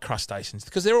don't like crustaceans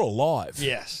because they're all live.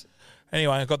 Yes.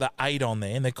 Anyway, I got the 8 on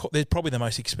there, and they're probably the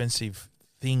most expensive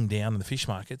thing down in the fish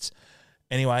markets.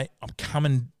 Anyway, I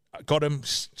got them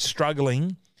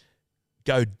struggling,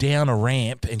 go down a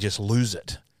ramp and just lose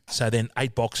it. So then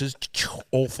 8 boxes,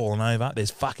 all falling over.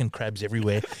 There's fucking crabs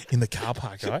everywhere in the car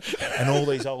park, right? And all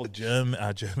these old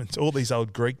Germans, all these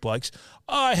old Greek blokes,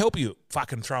 I help you.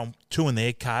 Fucking throw them 2 in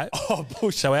their car. Oh,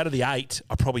 bullshit. So out of the 8,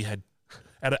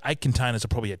 out of 8 containers, I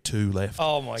probably had 2 left.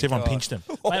 Oh, my God. So everyone pinched them.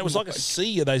 Mate, it was like a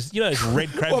sea of those, those red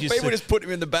crabs. Well, people just put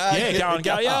them in the bag. Yeah,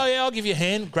 go, yeah, I'll give you a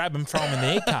hand, grab them, throw them in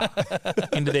their car,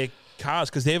 into their cars,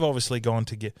 because they've obviously gone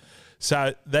to get...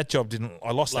 So that job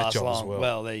I lost that job as well.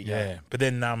 Well, there you go. Yeah, but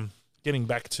then getting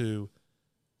back to...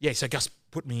 Yeah, so Gus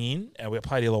put me in. We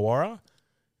played Illawarra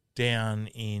down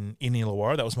in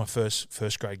Illawarra. That was my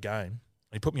first grade game.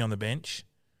 He put me on the bench,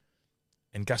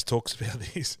 and Gus talks about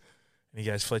this. And he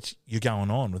goes, Fletch, you're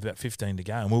going on with about 15 to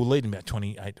go. And we were leading about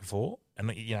 28-4. And,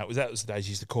 that was the days he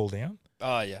used to call down.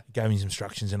 Oh, yeah. He gave me his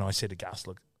instructions, and I said to Gus,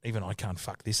 look, even I can't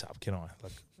fuck this up, can I?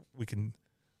 Like,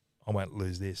 I won't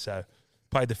lose this. So,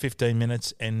 played the 15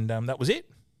 minutes, and that was it.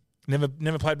 Never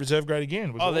played reserve grade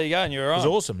again. There you go, and you were right. It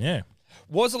was awesome, yeah.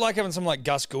 What was it like having someone like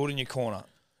Gus Gould in your corner?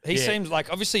 He Yeah. seems like,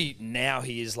 obviously, now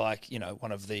he is like,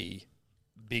 one of the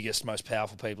biggest, most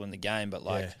powerful people in the game, but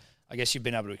Yeah. I guess you've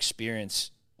been able to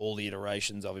experience all the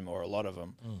iterations of him, or a lot of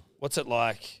them. What's it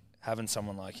like having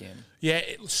someone like him? Yeah,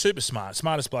 super smart.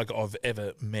 Smartest bloke I've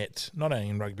ever met, not only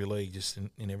in rugby league, just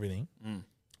in everything.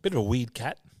 Bit of a weird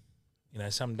cat.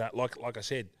 Some like I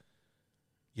said,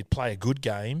 you'd play a good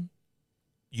game,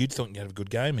 you'd think you'd have a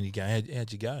good game, and you'd go,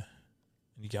 how'd you go? And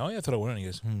you go, I thought I won. And he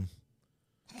goes,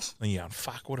 Then you go,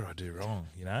 fuck, what did I do wrong,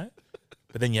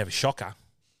 But then you have a shocker,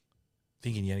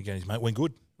 thinking you're going, mate, went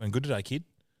good today, kid.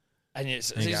 And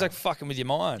he's like fucking with your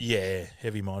mind. Yeah,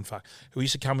 heavy mind fuck. We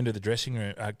used to come into the dressing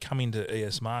room, come into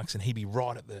ES Marks, and he'd be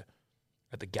right at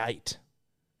the gate.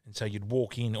 And so you'd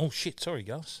walk in, oh shit, sorry,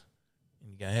 Gus.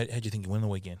 And you go, how'd you think you won the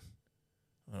weekend?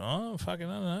 Oh, fucking,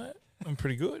 I don't know. I'm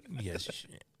pretty good. Yes.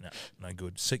 No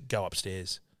good. Go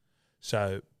upstairs.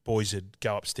 So boys would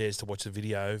go upstairs to watch the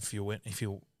video if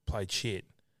you played shit,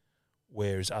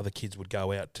 whereas other kids would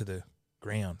go out to the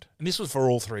ground. And this was for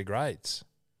all 3 grades,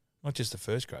 not just the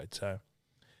first grade. So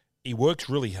he works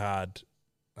really hard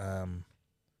at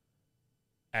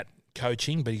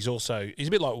coaching, but he's a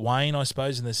bit like Wayne, I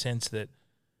suppose, in the sense that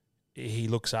he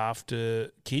looks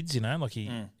after kids. Like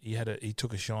he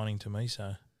took a shining to me.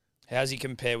 So how's he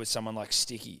compare with someone like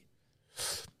Sticky?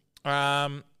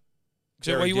 So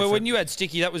when you had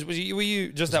Sticky, were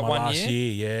you just that one last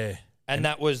year? Yeah, and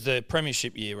that was the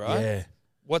premiership year, right? Yeah.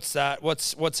 What's that?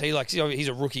 What's he like? He's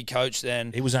a rookie coach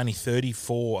then. He was only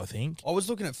 34, I think. I was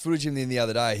looking at footage of him the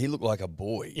other day. He looked like a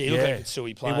boy. Yeah, he looked like a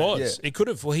silly player. He was. Yeah. He could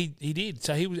have. Well, he did.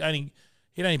 So he'd only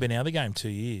been out of the game 2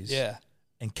 years. Yeah.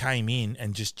 And came in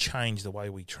and just changed the way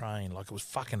we train. Like, it was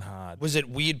fucking hard. Was it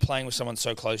weird playing with someone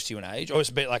so close to you in age? Or was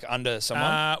it a bit like under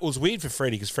someone? It was weird for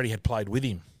Freddie because Freddie had played with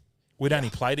him. We'd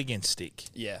only played against Stick.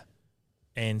 Yeah.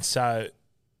 And so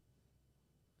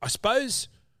I suppose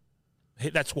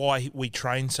that's why we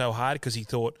trained so hard, because he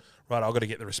thought, right, I've got to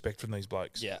get the respect from these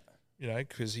blokes. Yeah.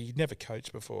 Because he'd never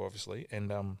coached before, obviously. And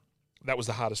that was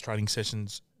the hardest training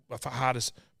sessions,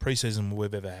 hardest preseason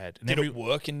we've ever had. And did it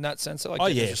work in that sense? Like,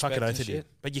 fucking oath it did.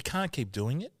 But you can't keep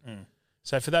doing it. Mm.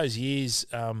 So for those years,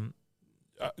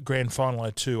 grand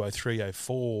final 02, 03,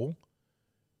 04,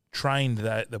 trained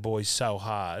the boys so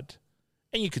hard,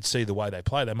 and you could see the way they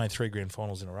played. They made 3 grand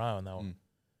finals in a row, and they were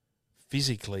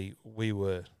physically, we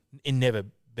were in never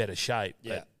better shape.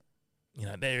 Yeah.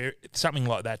 But, something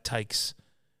like that takes,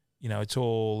 it's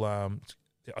all, I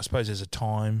suppose there's a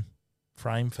time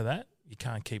frame for that. You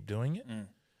can't keep doing it. Mm.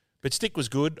 But Stick was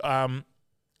good.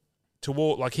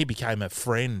 He became a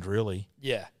friend, really.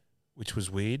 Yeah. Which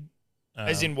was weird.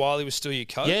 As in while he was still your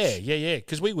coach? Yeah.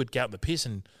 Because we would go out the piss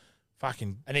and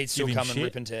fucking and he'd still come and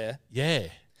rip and tear. Yeah.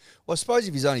 Well, I suppose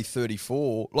if he's only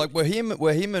 34, like were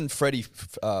him and Freddie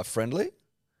friendly?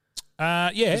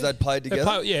 Yeah. Because they'd played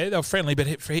together? They were friendly, but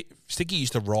Sticky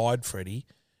used to ride Freddie.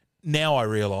 Now I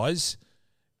realise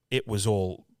it was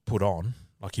all put on.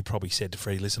 Like, he probably said to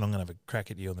Freddie, listen, I'm going to have a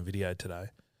crack at you on the video today.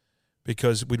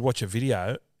 Because we'd watch a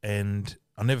video, and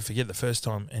I'll never forget the first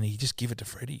time, and he just give it to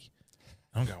Freddie.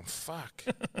 And I'm going, fuck.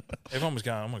 Everyone was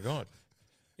going, oh, my God.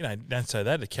 Don't say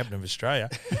that, the captain of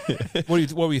Australia.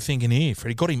 What were you thinking here,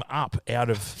 Freddie? Got him up out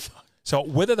of... So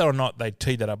whether or not they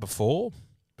teed that up before,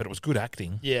 but it was good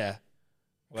acting. Yeah.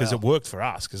 Because it worked for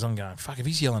us, because I'm going, fuck, if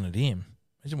he's yelling at him,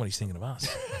 imagine what he's thinking of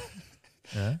us.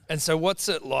 And so what's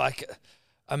it like?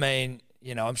 I mean...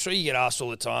 I'm sure you get asked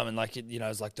all the time, and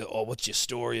it's like what's your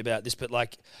story about this? But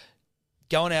like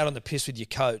going out on the piss with your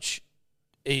coach,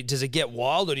 does it get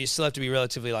wild, or do you still have to be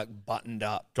relatively like buttoned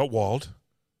up? Got wild.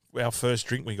 Our first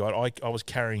drink we got, I was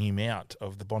carrying him out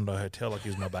of the Bondi Hotel like he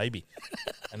was my baby,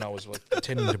 and I was like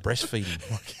pretending to breastfeed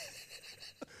him.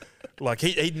 Like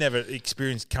he'd never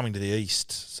experienced coming to the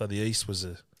East, so the East was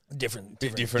a different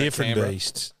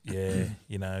beast. Yeah,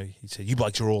 he said, "You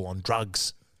blokes are all on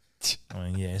drugs." I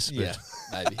mean, yes, but yeah,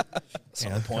 maybe.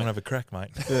 Come and have a crack,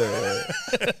 mate.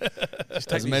 Just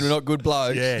doesn't mean we're not good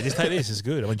blokes. Yeah, just take this. It's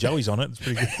good. I mean, Joey's on it. It's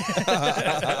pretty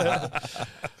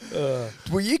good.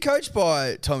 Were you coached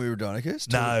by Tommy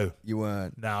Raudonikis? No. You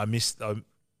weren't? No, I missed.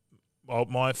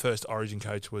 My first Origin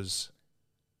coach was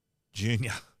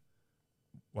junior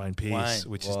Wayne Pearce,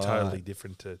 which is totally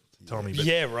different to Tommy. But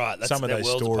yeah, right. That's some of those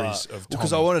stories of Tommy.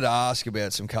 Because I wanted to ask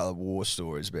about some kind of war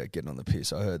stories about getting on the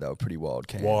piss. I heard they were pretty wild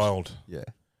camps. Wild. Yeah.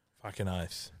 Fucking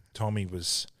oath. Tommy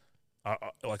was,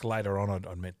 like later on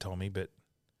I'd met Tommy, but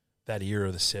that era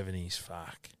of the 70s,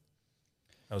 fuck.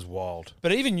 That was wild.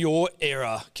 But even your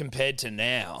era compared to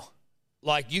now,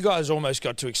 like you guys almost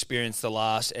got to experience the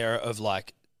last era of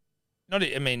like,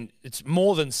 it's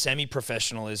more than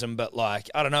semi-professionalism, but like,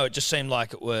 I don't know, it just seemed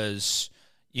like it was,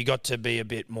 you got to be a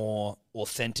bit more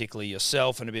authentically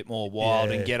yourself and a bit more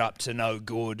wild and get up to no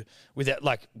good without,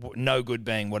 like, no good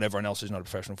being what everyone else who's not a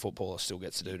professional footballer still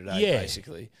gets to do today,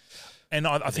 basically. And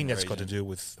I think that's got to do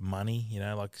with money,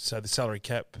 so the salary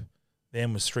cap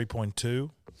then was 3.2.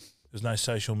 There's no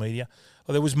social media.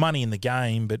 Well, there was money in the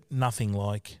game, but nothing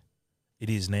like it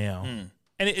is now.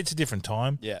 And it's a different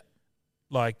time. Yeah.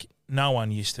 Like, no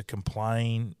one used to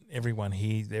complain.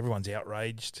 Everyone's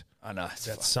outraged. I know.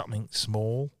 That's something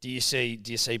small. Do you see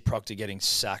Proctor getting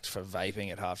sacked for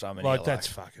vaping at halftime? And like, that's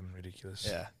fucking ridiculous.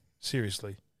 Yeah.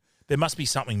 Seriously. There must be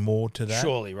something more to that.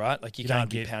 Surely, right? Like, you can't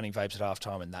be pounding vapes at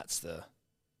halftime and that's the...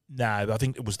 No, I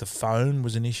think it was the phone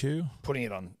was an issue. Putting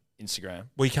it on Instagram.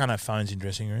 Well, you can't have phones in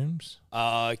dressing rooms.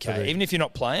 Okay. Even if you're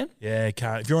not playing? Yeah, you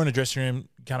can't. If you're in a dressing room,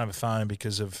 you can't have a phone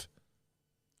because of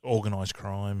organised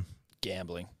crime.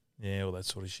 Gambling. Yeah, all that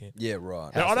sort of shit. Yeah,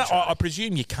 right. Now, I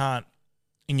presume you can't,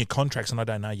 in your contracts, and I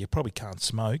don't know, you probably can't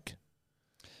smoke.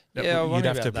 Yeah, I you'd wonder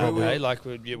have about to that, probably. eh? Like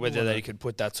whether they could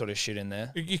put that sort of shit in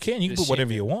there. You can. You can Just put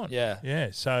whatever shit. you want. Yeah. Yeah.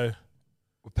 So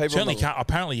People certainly can't.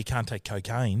 Apparently, you can't take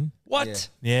cocaine. What?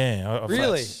 Yeah.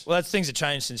 Really? Well, that's things have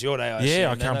changed since your day. I Yeah,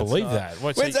 I assume, can't then. believe That's that.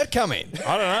 What's When's that come in?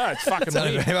 I don't know. It's fucking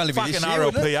only weird. been Fucking this year,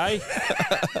 wasn't it?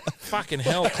 RLPA. Fucking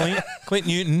hell, Clint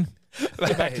Newton.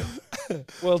 not- Hey,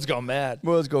 world's gone mad.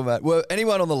 World's gone mad. Well,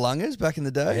 anyone on the lungers back in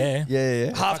the day?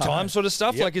 Yeah. Halftime sort of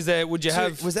stuff. Yep. Like, would you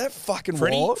have? Was that fucking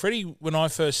wild? Freddie, when I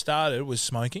first started, was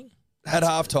smoking. At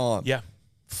halftime? Yeah.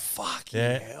 Fucking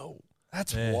Yeah. hell.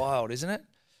 That's Yeah. wild, isn't it?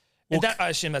 Well, And I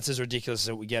assume that's as ridiculous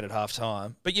as we get at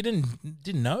halftime. But you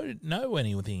didn't know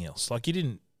anything else. Like you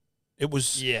didn't. It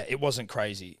was Yeah, it wasn't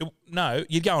crazy. no.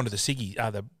 You'd go into the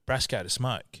Brasco to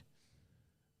smoke,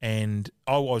 and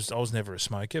I was never a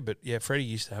smoker. But yeah, Freddie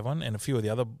used to have one, and a few of the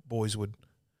other boys would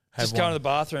have Just one. go to the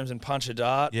bathrooms and punch a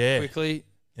dart Yeah. quickly.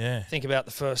 Yeah. Think about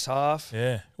the first half.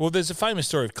 Yeah. Well, there's a famous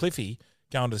story of Cliffy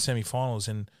going to the semi-finals,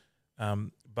 and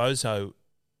Bozo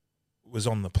was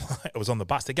on the was on the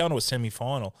bus. They're going to a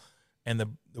semi-final, and the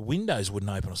windows wouldn't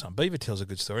open or something. Beaver tells a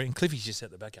good story, and Cliffy's just at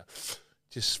the back,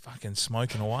 just fucking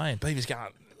smoking away, and Beaver's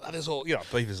going. There's all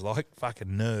Beaver's like fucking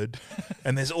nerd,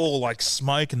 and there's all like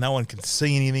smoke, and no one can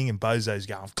see anything, and Bozo's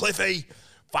going, Cliffy,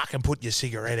 fucking put your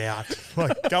cigarette out,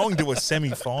 like going to a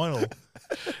semi-final.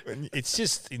 It's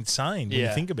just insane when you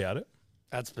think about it.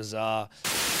 That's bizarre.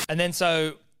 And then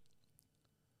so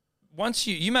once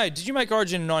did you make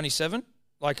Origin in 97?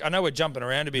 Like I know we're jumping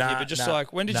around a bit here, but just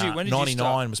like when did you 99 you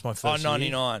start? was my first year.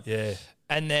 99. Yeah.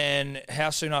 And then how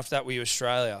soon after that were you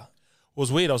Australia? It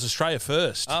was weird. I was Australia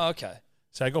first. Oh, okay.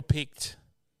 So I got picked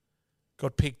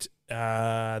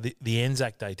the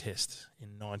Anzac Day test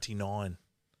in 99,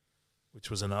 which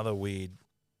was another weird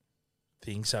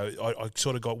thing. So I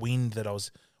sort of got wind that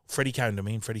Freddie came to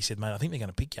me and Freddie said, mate, I think they're going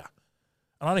to pick you.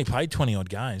 And I only played 20-odd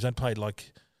games. I played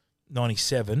like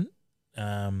 97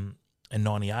 and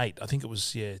 98. I think it was,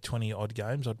 20-odd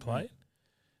games I'd played.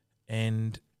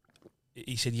 And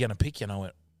he said, you're going to pick you? And I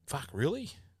went, fuck, really?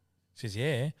 He says,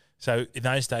 yeah. So in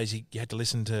those days, you had to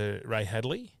listen to Ray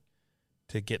Hadley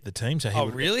to get the team. So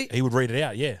really? He would read it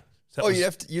out, yeah. So You'd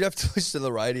have to listen to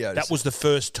the radio. that was the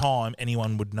first time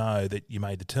anyone would know that you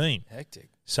made the team. Hectic.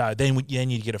 So then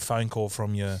you'd get a phone call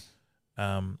from your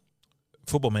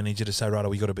football manager to say, right,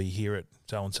 we got to be here at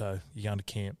so-and-so. You're going to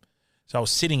camp. So I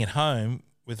was sitting at home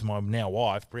with my now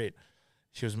wife, Brett.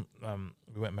 She was we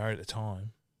weren't married at the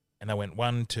time. And they went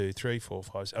 1, 2, 3, 4,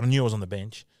 5. And I knew I was on the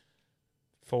bench.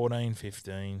 14,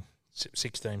 15,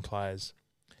 16 players.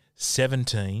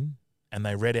 17, and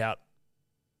they read out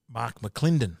Mark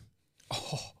McClendon.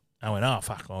 Oh. I went, oh,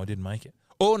 fuck, I didn't make it.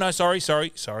 Oh, no, sorry.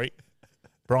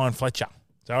 Bryan Fletcher.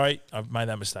 Sorry, I've made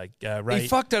that mistake. Ray, He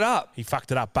fucked it up. He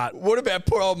fucked it up, but... What about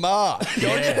poor old Mark?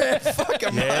 Yeah.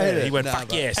 Fucking made it. He went, Nah, fuck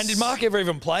but- yes. And did Mark ever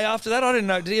even play after that? I didn't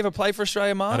know. Did he ever play for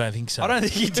Australia, Mark? I don't think so. I don't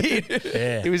think he did.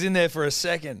 Yeah. He was in there for a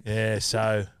second. Yeah,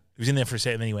 so he was in there for a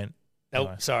second, and then he went... Oh,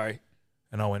 no. sorry.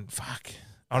 And I went, fuck.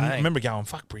 I Dang. remember going,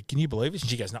 fuck, Brick, can you believe this? And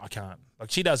she goes, no, I can't. Like,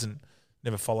 she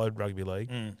never followed rugby league.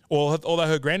 Although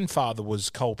her grandfather was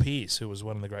Cole Pearce, who was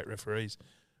one of the great referees.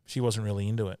 She wasn't really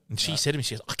into it. And she said to me,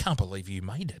 she goes, I can't believe you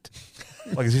made it.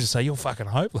 Like, as if to say, you're fucking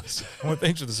hopeless. I went,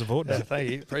 thanks for the support. Yeah, Dad. thank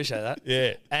you. Appreciate that.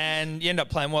 Yeah. And you end up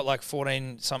playing what, like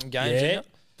 14-something games? didn't Yeah. you?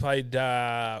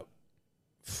 Played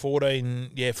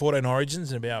 14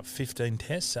 Origins and about 15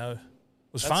 tests, so it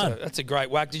was fun. That's a great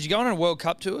whack. Did you go on a World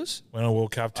Cup tours? Went on a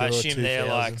World Cup tour. I assume they're 2000.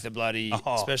 like the bloody,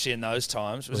 Oh. especially in those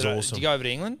times. Was awesome. Did you go over to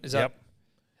England? Is Yep.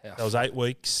 that? That was 8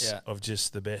 weeks Yeah. of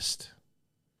just the best.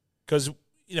 Because,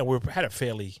 we had a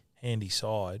fairly handy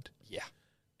side. Yeah.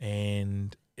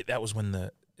 And that was when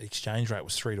the exchange rate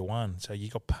was 3-1. So you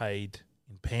got paid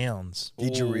in pounds.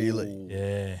 Did you really? Ooh.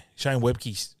 Yeah. Shane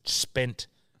Webke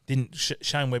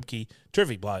Shane Webke,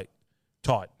 terrific bloke,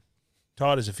 tight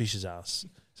as a fish's ass.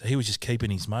 So he was just keeping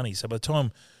his money. So by the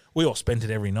time we all spent it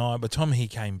every night, by the time he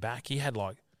came back, he had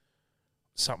like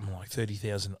something like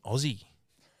 30,000 Aussie,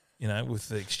 with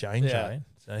the exchange rate.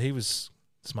 So he was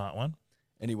a smart one.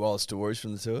 Any wild stories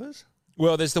from the tours?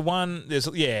 Well, because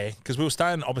we were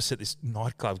staying opposite this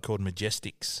nightclub called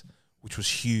Majestics, which was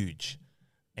huge.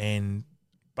 And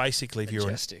basically, if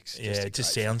Majestics, you're just a it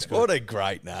just great sounds good. What a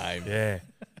great name. Yeah.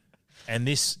 And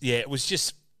this, it was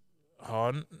just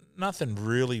nothing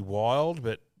really wild,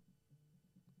 but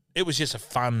it was just a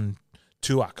fun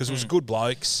tour because it was good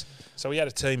blokes. So we had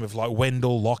a team of like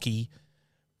Wendell, Lockie,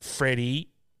 Freddie.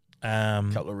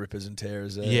 Couple of rippers and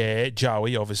tearers there. Yeah,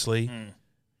 Joey, obviously.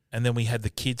 And then we had the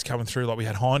kids coming through. Like we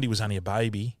had Hindy was only a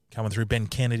baby coming through. Ben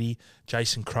Kennedy,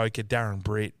 Jason Croker, Darren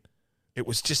Britt. it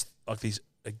was just like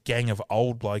a gang of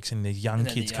old blokes and these young And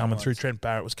then kids the young coming through. ones. Trent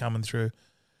Barrett was coming through.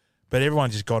 But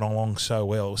everyone just got along so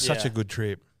well. It was such Yeah. a good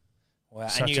trip. Wow.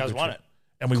 Such And you a guys good won trip. it.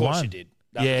 And we Of course won. you did.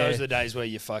 Yeah. Those are the days where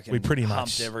you fucking We pretty much-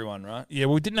 humped everyone, right? Yeah,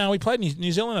 we didn't know. We played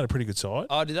New Zealand had a pretty good side.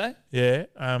 Oh, did they?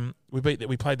 Yeah. We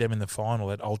played them in the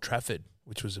final at Old Trafford,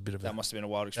 which was a bit of That must have been a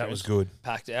wild that was experience. good.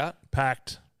 Packed out.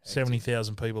 Packed,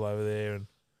 70,000 people over there,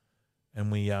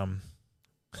 and we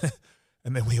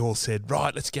and then we all said,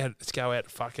 right, let's go out,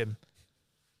 fucking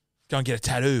go and get a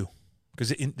tattoo, because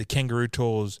the Kangaroo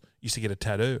Tours used to get a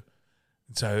tattoo,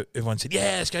 and so everyone said,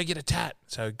 yeah, let's go get a tat.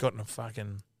 So got in a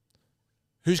fucking,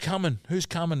 who's coming?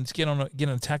 Let's get in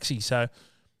a taxi. So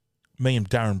me and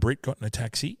Darren Britt got in a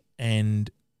taxi, and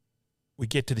we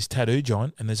get to this tattoo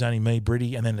joint, and there's only me,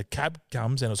 Britty, and then the cab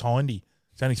comes, and it's Hindy.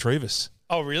 There's only three of us.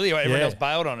 Oh, really? Everyone Yeah. else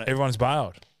bailed on it. Everyone's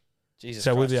bailed. Jesus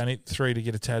So we're Christ. the only three to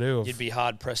get a tattoo of. You'd be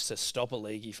hard pressed to stop a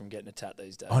leaguey from getting a tat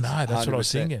these days. Oh no, that's what I was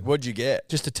 100%. thinking. What'd you get?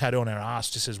 Just a tattoo on our ass,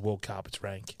 just says World Cup. It's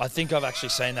rank. I think I've actually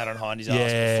seen that on Hindy's ass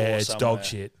Yeah, before. it's somewhere. dog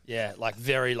shit. Yeah, like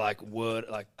very like word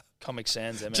like Comic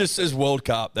Sans. MF. Just as World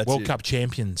Cup. That's World it. Cup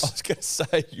champions. I was going to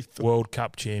say you thought. World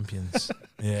Cup champions.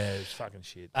 Yeah, it's fucking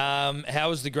shit. How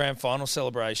was the grand final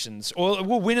celebrations? Or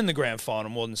we're winning the grand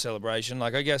final more than celebration.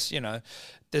 Like I guess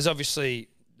there's obviously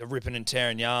the ripping and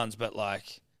tearing yarns, but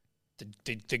like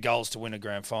the goals to win a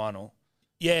grand final.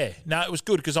 Yeah, no, it was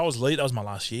good because I was lead. That was my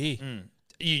last year.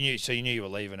 You knew you were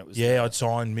leaving. It was Yeah, I'd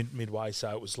signed midway,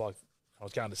 so it was like I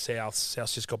was going to South.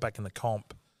 South just got back in the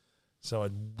comp, so I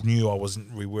knew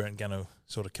we weren't going to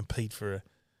sort of compete for a.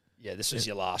 Yeah, this was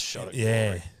your last shot at Yeah,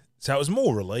 glory. so it was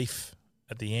more relief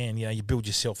at the end. You build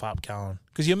yourself up going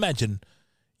because you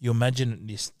imagine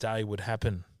this day would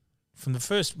happen from the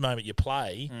first moment you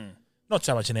play. Not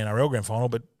so much an NRL grand final,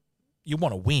 but you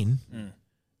want to win. And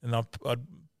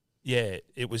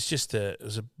it was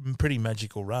a pretty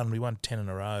magical run. We won 10 in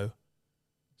a row.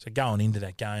 So going into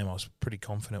that game, I was pretty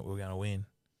confident we were going to win.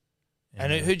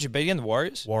 And who'd you beat again? The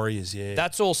Warriors? Warriors, yeah.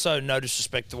 That's also no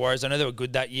disrespect to the Warriors. I know they were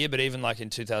good that year, but even like in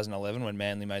 2011 when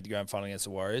Manly made the grand final against the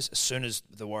Warriors, as soon as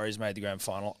the Warriors made the grand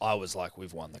final, I was like,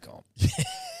 we've won the comp.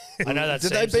 I know that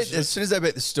Did they beat, as soon as they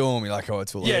beat the Storm, you're like, oh,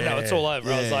 it's all over. no, it's all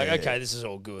over. I was like, Yeah. okay, this is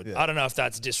all good. Yeah. I don't know if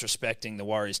that's disrespecting the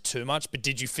Warriors too much, but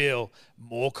did you feel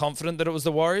more confident that it was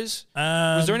the Warriors?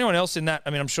 Was there anyone else in that? I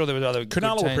mean, I'm sure there were other good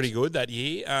Cronulla were teams. pretty good that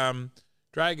year.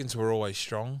 Dragons were always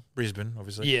strong. Brisbane,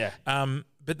 obviously. Yeah.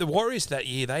 But the Warriors that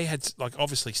year, they had, like,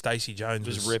 obviously Stacey Jones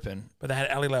It was ripping. But they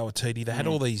had Ali Lauatiti. They had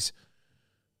all these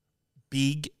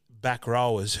big back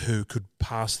rowers who could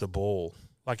pass the ball.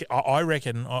 Like, I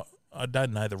reckon, I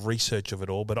don't know the research of it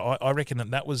all, but I reckon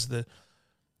that was the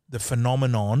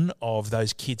phenomenon of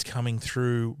those kids coming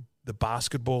through the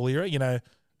basketball era,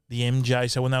 the MJ.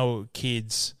 So when they were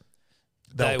kids,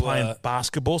 they were playing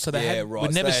basketball. So they had, right.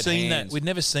 we'd So never they had seen hands. that. We'd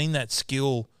never seen that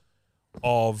skill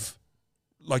of,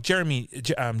 like Jeremiah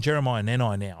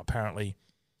Nenai now apparently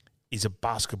is a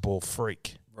basketball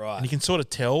freak. Right. And you can sort of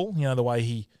tell, the way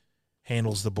he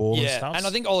handles the ball and stuff. and I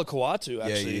think Ola Kawatu he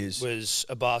actually is. was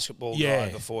a basketball Yeah.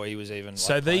 guy before he was even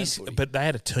So like, playing these, footy. but they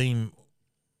had a team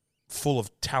full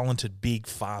of talented, big,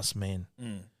 fast men,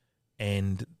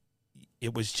 and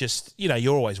it was just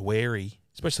you're always wary,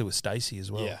 especially with Stacey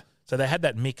as well. Yeah. So they had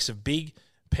that mix of big,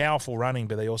 powerful running,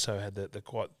 but they also had the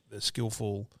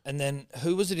skillful And then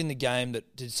who was it in the game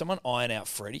that did someone iron out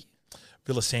Freddie?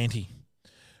 Villasanti.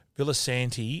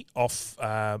 Villasanti off.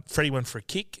 Freddie went for a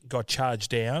kick, got charged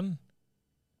down,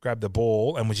 grabbed the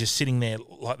ball, and was just sitting there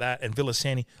like that. And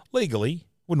Villasanti legally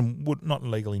would not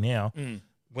legally now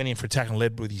went in for a tackle,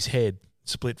 led with his head,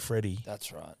 split Freddie,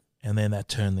 That's right. and then that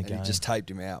turned the And game. he just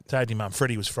taped him out. Tagged him up.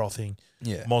 Freddie was frothing.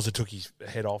 Yeah. Mozza took his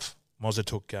head off. Mozza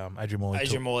took Adrian Morley.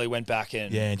 Adrian Morley went back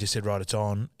in. Yeah, and just said, right, it's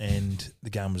on, and the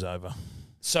game was over.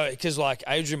 So, because like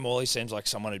Adrian Morley seems like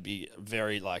someone who'd be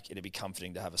very like it'd be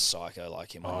comforting to have a psycho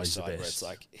like him on his He's the side, where best. it's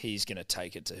like he's gonna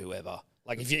take it to whoever.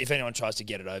 Like if anyone tries to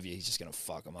get it over you, he's just gonna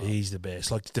fuck them up. He's the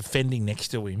best. Like defending next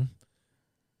to him,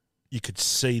 you could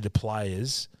see the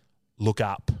players look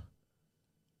up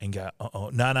and go,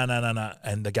 no,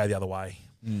 and they go the other way.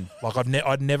 Like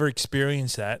I'd never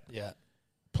experienced that Yeah.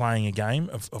 playing a game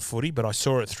of footy, but I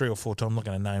saw it 3 or 4 times. I'm not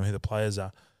going to name who the players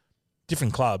are.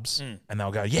 Different clubs, and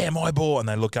they'll go, yeah, my ball, and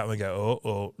they look up and go,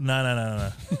 oh,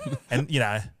 no. And,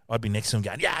 I'd be next to them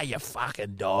going, yeah, you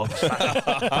fucking dogs.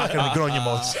 Fucking good on your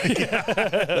mods.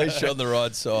 They shot on the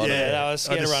right side. Yeah, I was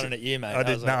scared I of just- running at you, mate. I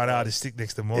did, was like, I just stick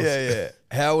next to Moz. Yeah.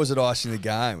 How was it icing the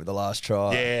game with the last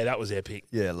try? Yeah, that was epic.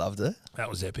 Yeah, loved it. That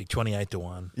was epic.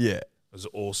 28-1. Yeah. It was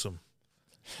awesome.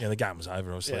 Yeah, the game was over,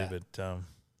 obviously, Yeah. but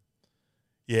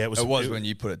yeah, it was. It was when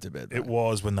you put it to bed. It mate.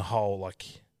 was when the whole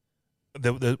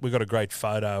we got a great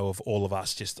photo of all of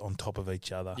us just on top of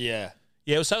each other. Yeah.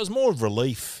 Yeah, so it was more of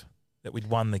relief that we'd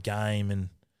won the game, and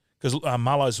because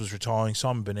Mullows was retiring,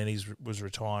 Simon Benetti was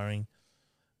retiring.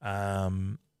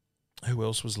 Who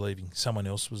else was leaving? Someone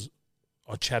else was,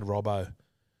 Chad Robbo.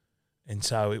 And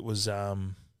so it was, a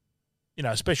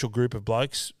special group of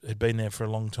blokes had been there for a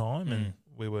long time, and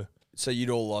we were. So you'd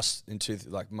all lost in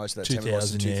most of that team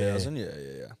lost in 2000, yeah,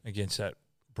 against that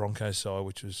Broncos side,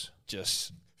 which was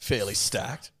just fairly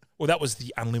stacked. Well, that was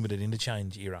the unlimited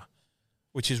interchange era,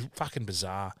 which is fucking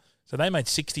bizarre. So they made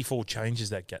 64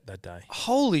 changes that day.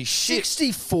 Holy shit.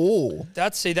 64?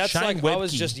 That's Shane like Webke. I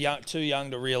was just too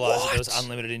young to realise that there was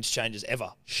unlimited interchanges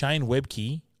ever. Shane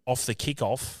Webke, off the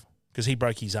kickoff, because he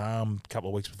broke his arm a couple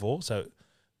of weeks before, so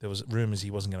there was rumours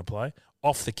he wasn't going to play.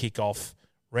 Off the kickoff,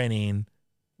 ran in,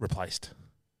 replaced.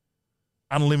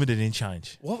 Unlimited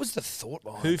interchange. What was the thought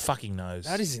behind Who fucking knows?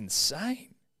 that? Is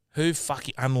insane. Who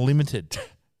fucking unlimited?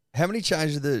 How many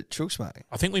changes did the Chooks make?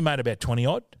 I think we made about 20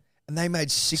 odd. And they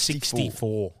made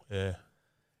 64. Yeah.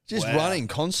 Just running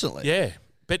constantly. Yeah.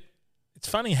 But it's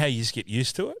funny how you just get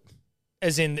used to it.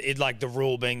 As in, like the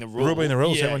rule being the rule. The rule being the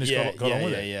rule, so Yeah, everyone just got on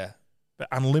with it. Yeah. But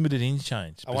unlimited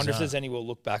interchange. I wonder if Bizarre. there's any we'll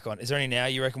look back on. Is there any now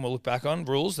you reckon we'll look back on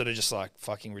rules that are just like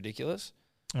fucking ridiculous?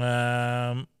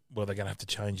 Well, they're going to have to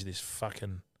change this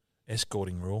fucking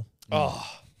escorting rule. Oh.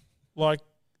 Like,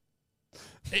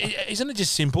 isn't it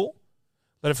just simple?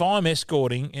 That if I'm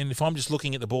escorting and if I'm just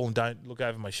looking at the ball and don't look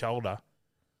over my shoulder,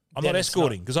 I'm Then not it's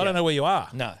escorting because I don't know where you are.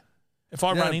 No. If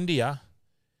I run into you,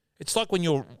 it's like when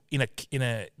you're in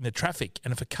the traffic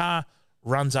and if a car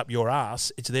runs up your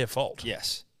ass, it's their fault.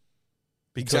 Yes.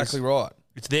 Because Exactly right.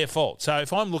 It's their fault. So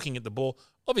if I'm looking at the ball,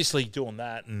 obviously doing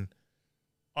that, and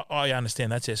I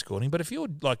understand that's escorting, but if you're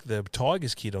like the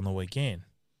Tigers kid on the weekend,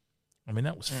 I mean,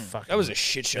 that was fucking... That was a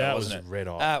shit show, wasn't it? That was red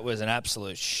hot. That was an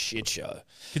absolute shit show.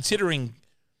 Considering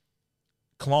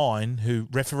Klein, who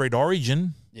refereed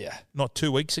Origin not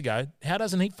 2 weeks ago, how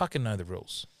doesn't he fucking know the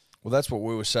rules? Well, that's what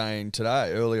we were saying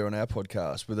today, earlier on our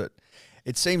podcast, with it.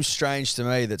 It seems strange to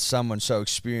me that someone so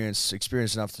experienced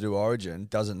enough to do Origin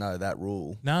doesn't know that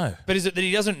rule. No. But is it that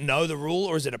he doesn't know the rule,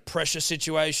 or is it a pressure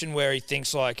situation where he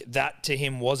thinks like that to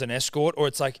him was an escort? Or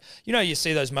it's like, you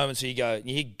see those moments where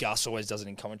you hear Gus always does it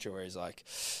in commentary where he's like,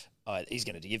 he's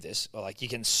going to give this. Or like you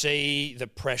can see the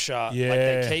pressure. Yeah. Like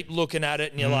they keep looking at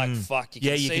it and you're like, fuck. You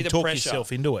can see can the talk pressure.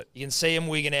 yourself into it. You can see him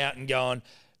wigging out and going,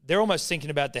 they're almost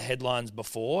thinking about the headlines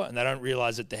before and they don't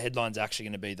realise that the headline's actually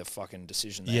going to be the fucking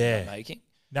decision they're making.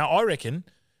 Now, I reckon,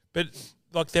 but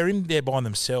like they're in there by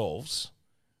themselves.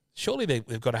 Surely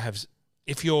they've got to have.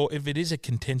 If it is a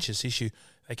contentious issue,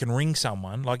 they can ring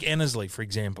someone like Annesley, for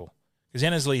example, because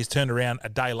Annesley has turned around a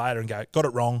day later and got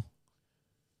it wrong.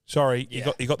 Sorry,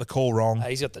 you got the call wrong.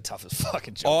 He's got the toughest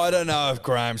fucking job. I don't know if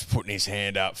Graham's putting his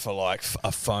hand up for like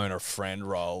a phone or friend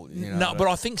role. No, but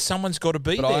I think someone's got to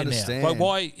be But there I understand. now. Like,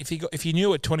 why? If you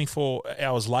knew it 24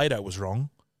 hours later it was wrong,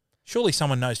 surely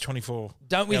someone knows 24.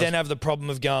 Don't we then have the problem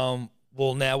of going,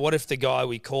 well, now what if the guy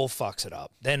we call fucks it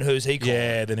up? Then who's he calling?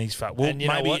 Yeah, then he's fucked. Well, And you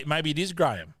know what? maybe it is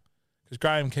Graham, because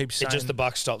Graham keeps saying Just the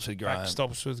buck stops with Graham. buck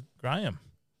stops with Graham.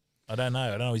 I don't know. I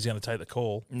don't know if he's going to take the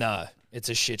call. No, it's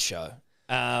a shit show.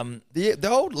 The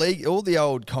old league, all the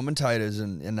old commentators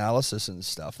and analysis and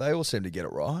stuff, they all seem to get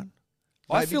it right.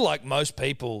 I feel like most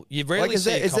people, you rarely Is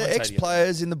see a there commentator.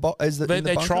 ex-players in the They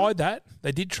bunker? tried that.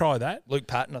 They did try that. Luke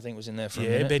Patton, I think, was in there for a Yeah,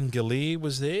 minute. Ben Gallier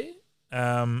was there.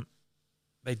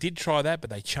 They did try that, but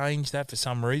they changed that for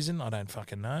some reason. I don't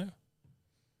fucking know.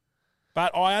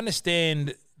 But I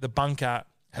understand the bunker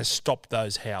has stopped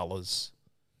those howlers,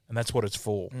 and that's what it's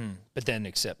for. But then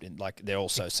they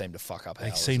also seem to fuck up. They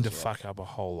howlers seem to as well. fuck up a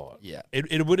whole lot. Yeah.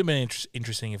 It would have been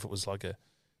interesting if it was like a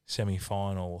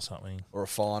semi-final or something. Or a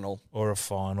final.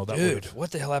 That Dude, would have...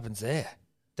 what the hell happens there?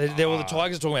 The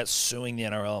Tigers are talking about suing the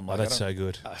NRL. I'm Oh, like, that's so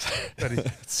good.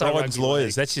 It's so Brian's rugby lawyers.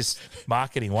 league. That's just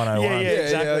marketing 101. Yeah,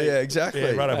 exactly. Yeah, exactly.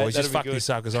 Yeah, right, boys. that'd Just be fuck good. this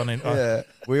up because I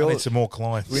We need some more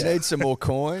clients. We need some more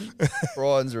coin.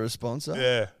 Brian's are a sponsor.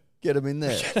 Yeah. Get him in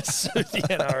there. Sue the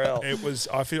NRL. It was.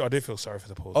 I do feel sorry for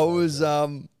the poor.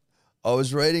 I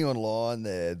was reading online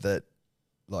there that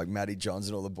like Matty Johns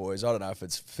and all the boys, I don't know if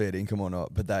it's fair income or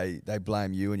not, but they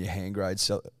blame you and your hand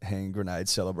grenade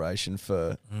celebration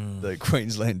for the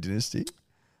Queensland dynasty.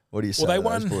 What do you say? Well, they to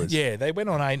those won. boys? Yeah, they went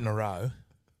on 8 in a row.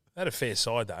 They had a fair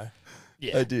side though.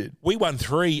 Yeah. They did. We won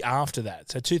 3 after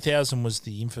that. So 2000 was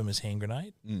the infamous hand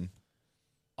grenade.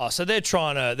 Oh, so they're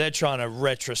trying to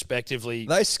retrospectively.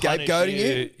 They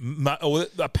scapegoating you?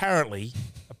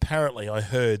 Apparently, I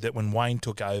heard that when Wayne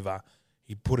took over,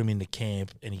 he put him into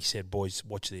camp and he said, "Boys,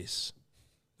 watch this.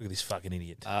 Look at this fucking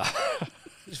idiot."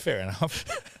 It's fair enough.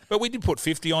 But we did put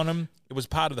 50 on him. It was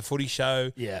part of the footy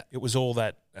show. Yeah. It was all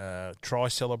that try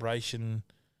celebration.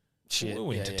 Shit. We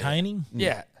were Yeah, entertaining.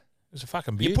 Yeah. It was a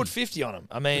fucking beauty. You put 50 on him.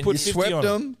 I mean, put You 50 swept on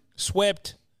them.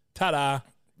 Swept. Ta-da.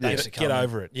 Thanks for Get coming.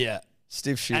 over it. yeah.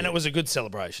 Stiff shit. And it was a good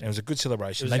celebration. It was a good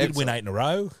celebration. It was They did win excellent. 8 in a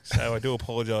row, so I do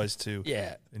apologise to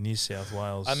Yeah. the New South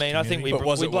Wales I mean, I think community. But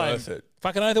was we it blame, worth it?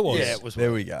 Fucking oath it was. Yeah, it was.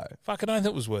 There we go. Fucking oath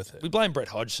it was worth it. We blame Brett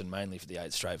Hodgson mainly for the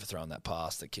 8 straight for throwing that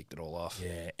pass that kicked it all off.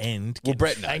 Yeah, and Well, getting,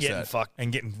 Brett And knows getting that. fucked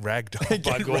and getting ragged on. by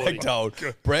Getting Gordy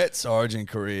ragdolled. Brett's origin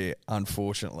career,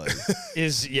 unfortunately.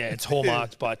 it's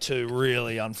hallmarked by 2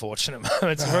 really unfortunate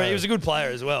moments. He was a good player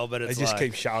as well, but They it's just like,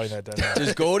 keep showing that, don't they?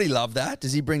 Does Gordy love that?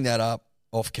 Does he bring that up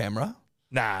off camera?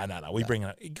 No. We bring it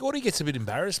up. Gordy gets a bit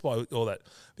embarrassed by all that.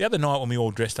 The other night when we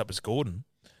all dressed up as Gordon,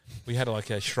 we had like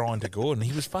a shrine to Gordon.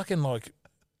 He was fucking like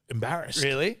embarrassed.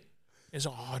 really He's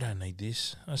like, I don't need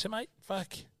this. I said, mate, fuck.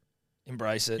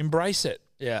 embrace it. Embrace it.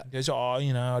 Yeah. He goes,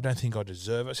 I don't think I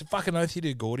deserve it. I said, fucking oath you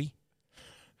do, Gordy.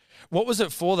 What was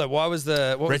it for though? Why was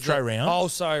the what was Retro the- round. Oh,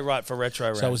 sorry, right for retro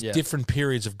round. So it was yeah. different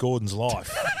periods of Gordon's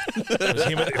life. it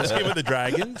was him at the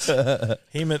Dragons,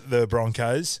 him at the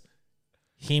Broncos,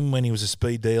 him when he was a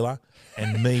speed dealer,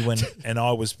 and me and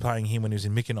I was playing him when he was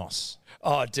in Mykonos.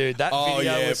 Oh, dude, that Oh,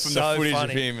 video yeah, was from so the footage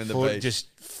funny. of him and the Or beach. just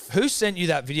Who sent you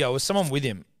that video? Was someone with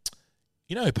him?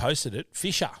 you know who posted it?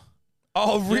 Fisher.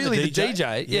 Oh, You know really? the The DJ?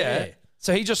 DJ? Yeah. Yeah.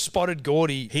 So he just spotted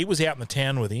Gordy. He was out in the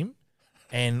town with him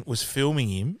and was filming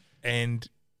him, and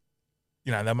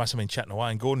they must have been chatting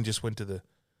away. And Gordon just went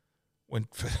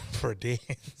for a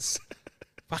dance.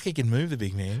 Fuck, he can move, the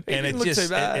big man. He And didn't it look just too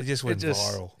bad. it just went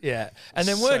viral. Yeah. And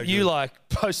then So weren't you good. like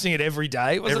posting it every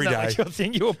day? Wasn't Every that day. like your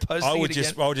thing? You were posting I would it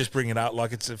just again? I'll just bring it up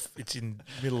like it's in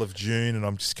middle of June and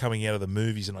I'm just coming out of the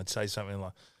movies and I'd say something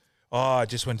like, "Oh, I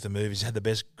just went to the movies. Had the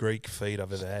best Greek feed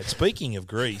I've ever had." Speaking of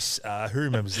Greece, who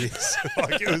remembers this?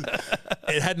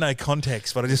 It had no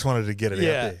context, but I just wanted to get it out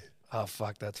Yeah. there. Oh,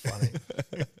 fuck, that's funny.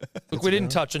 Look, we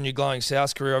didn't touch on your Glowing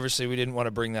South career. Obviously, we didn't want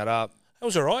to bring that up. That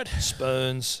was all right.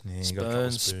 Spoons. Yeah, you got a couple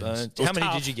of Spoons. spoons. Spoons. It was How many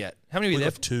tough. did you get? How many were you We there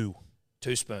got for? 2.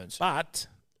 2 spoons. But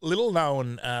little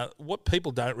known, what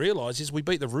people don't realise is we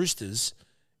beat the Roosters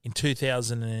in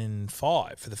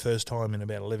 2005 for the first time in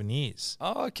about 11 years.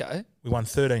 Oh, okay. We won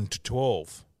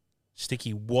 13-12.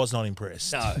 Sticky was not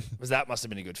impressed. No, that must have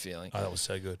been a good feeling. Oh, that was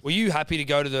so good. Were you happy to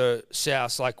go to the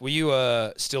South? Like, were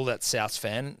you still that South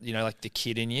fan? You know, like the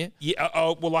kid in you? Yeah.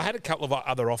 Well, I had a couple of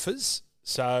other offers.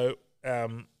 So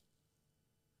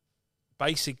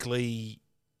basically,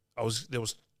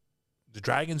 the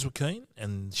Dragons were keen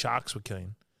and Sharks were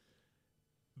keen,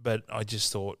 but I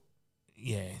just thought,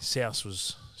 South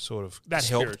was sort of that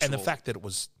helped, and the Spiritual. fact that it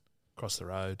was across the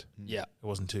road, Yeah. it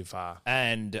wasn't too far.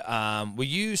 And were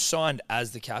you signed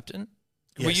as the captain?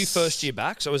 Were you Yes. first year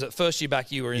back? So was it first year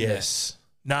back you were in Yes.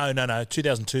 No.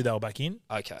 2002 they were back in.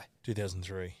 there? Okay.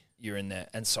 2003 You're in there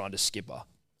and signed as skipper.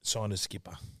 signed as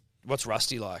skipper. What's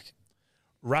Rusty like?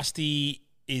 Rusty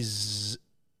is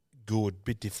good,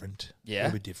 bit different. Yeah?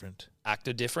 a bit different.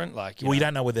 Actor different? Like, Well, you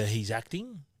don't know whether he's acting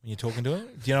when you're talking to him.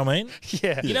 Do you know what I mean?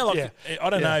 Yeah. You know, like yeah. I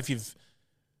don't Yeah. know if you've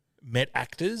met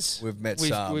actors. We've met We've-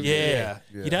 some. we've- Yeah.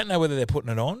 Yeah. You don't know whether they're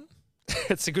putting it on.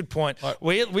 It's a good point.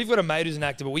 We've got a mate who's an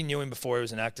actor, but we knew him before he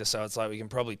was an actor, so it's like we can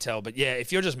probably tell. But yeah,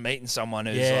 if you're just meeting someone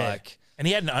who's like, And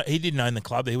he didn't own the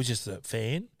club. He was just a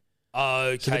fan.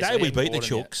 okay, So the day he we hadn't beat the bought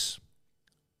him yet. Chooks,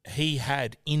 he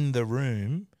had in the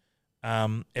room,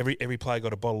 every player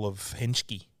got a bottle of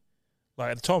Henschke.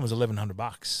 Like at the time it was $1,100.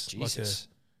 Like a Jesus.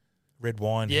 red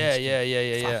wine. Yeah,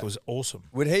 Henschke. yeah. Fuck, it was awesome.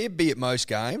 Would he be at most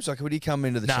games? Like, would he come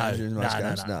into the No, change room in most no,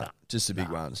 games? no. Just the big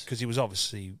ones. Because he was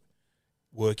obviously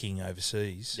working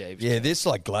overseas. Yeah, he was Yeah, good. this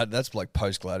that's like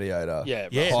post Gladiator. Yeah,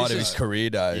 Yeah, right. height this of is- his career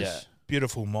days. Yeah.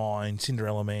 Beautiful Mind,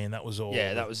 Cinderella Man, that was all.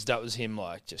 Yeah, that was him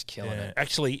like just killing Yeah. it.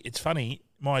 Actually, it's funny.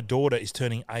 My daughter is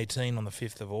turning 18 on the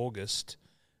 5th of August,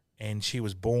 and she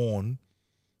was born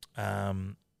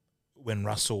when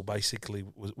Russell basically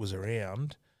was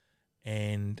around,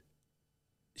 and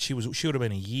she would have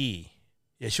been a year.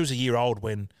 Yeah, she was a year old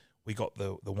when we got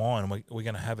the wine, and we're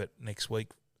going to have it next week.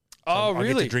 So Oh, I get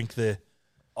really? to drink the.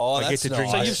 Oh, I get that's to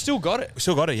drink- So nice. you've still got it? We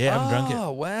still got it. Yeah, I haven't drunk it.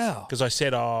 Oh, wow. Because I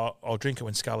said I'll drink it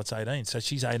when Scarlett's 18. So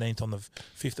she's 18th on the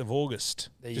 5th of August.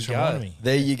 There you Just go. reminded me.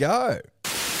 There you go.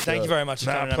 Thank you very much for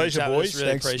Nah, coming. pleasure, having a chat with us. boys.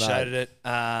 Really Thanks, appreciated it.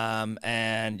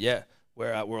 And yeah,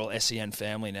 we're all SEN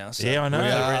family now. So Yeah, I know. We're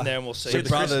We are. in there and we'll see See you. the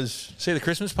Brothers. See the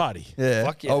Christmas party. Yeah.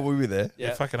 Fuck yeah. Oh, we were there.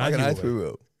 Yeah, Fucking Fucking oath oath you we were.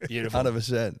 will. beautiful.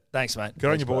 100%. Thanks, mate. Good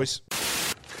on Thanks, you, bud. boys.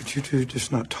 Could you two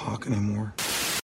just not talk anymore?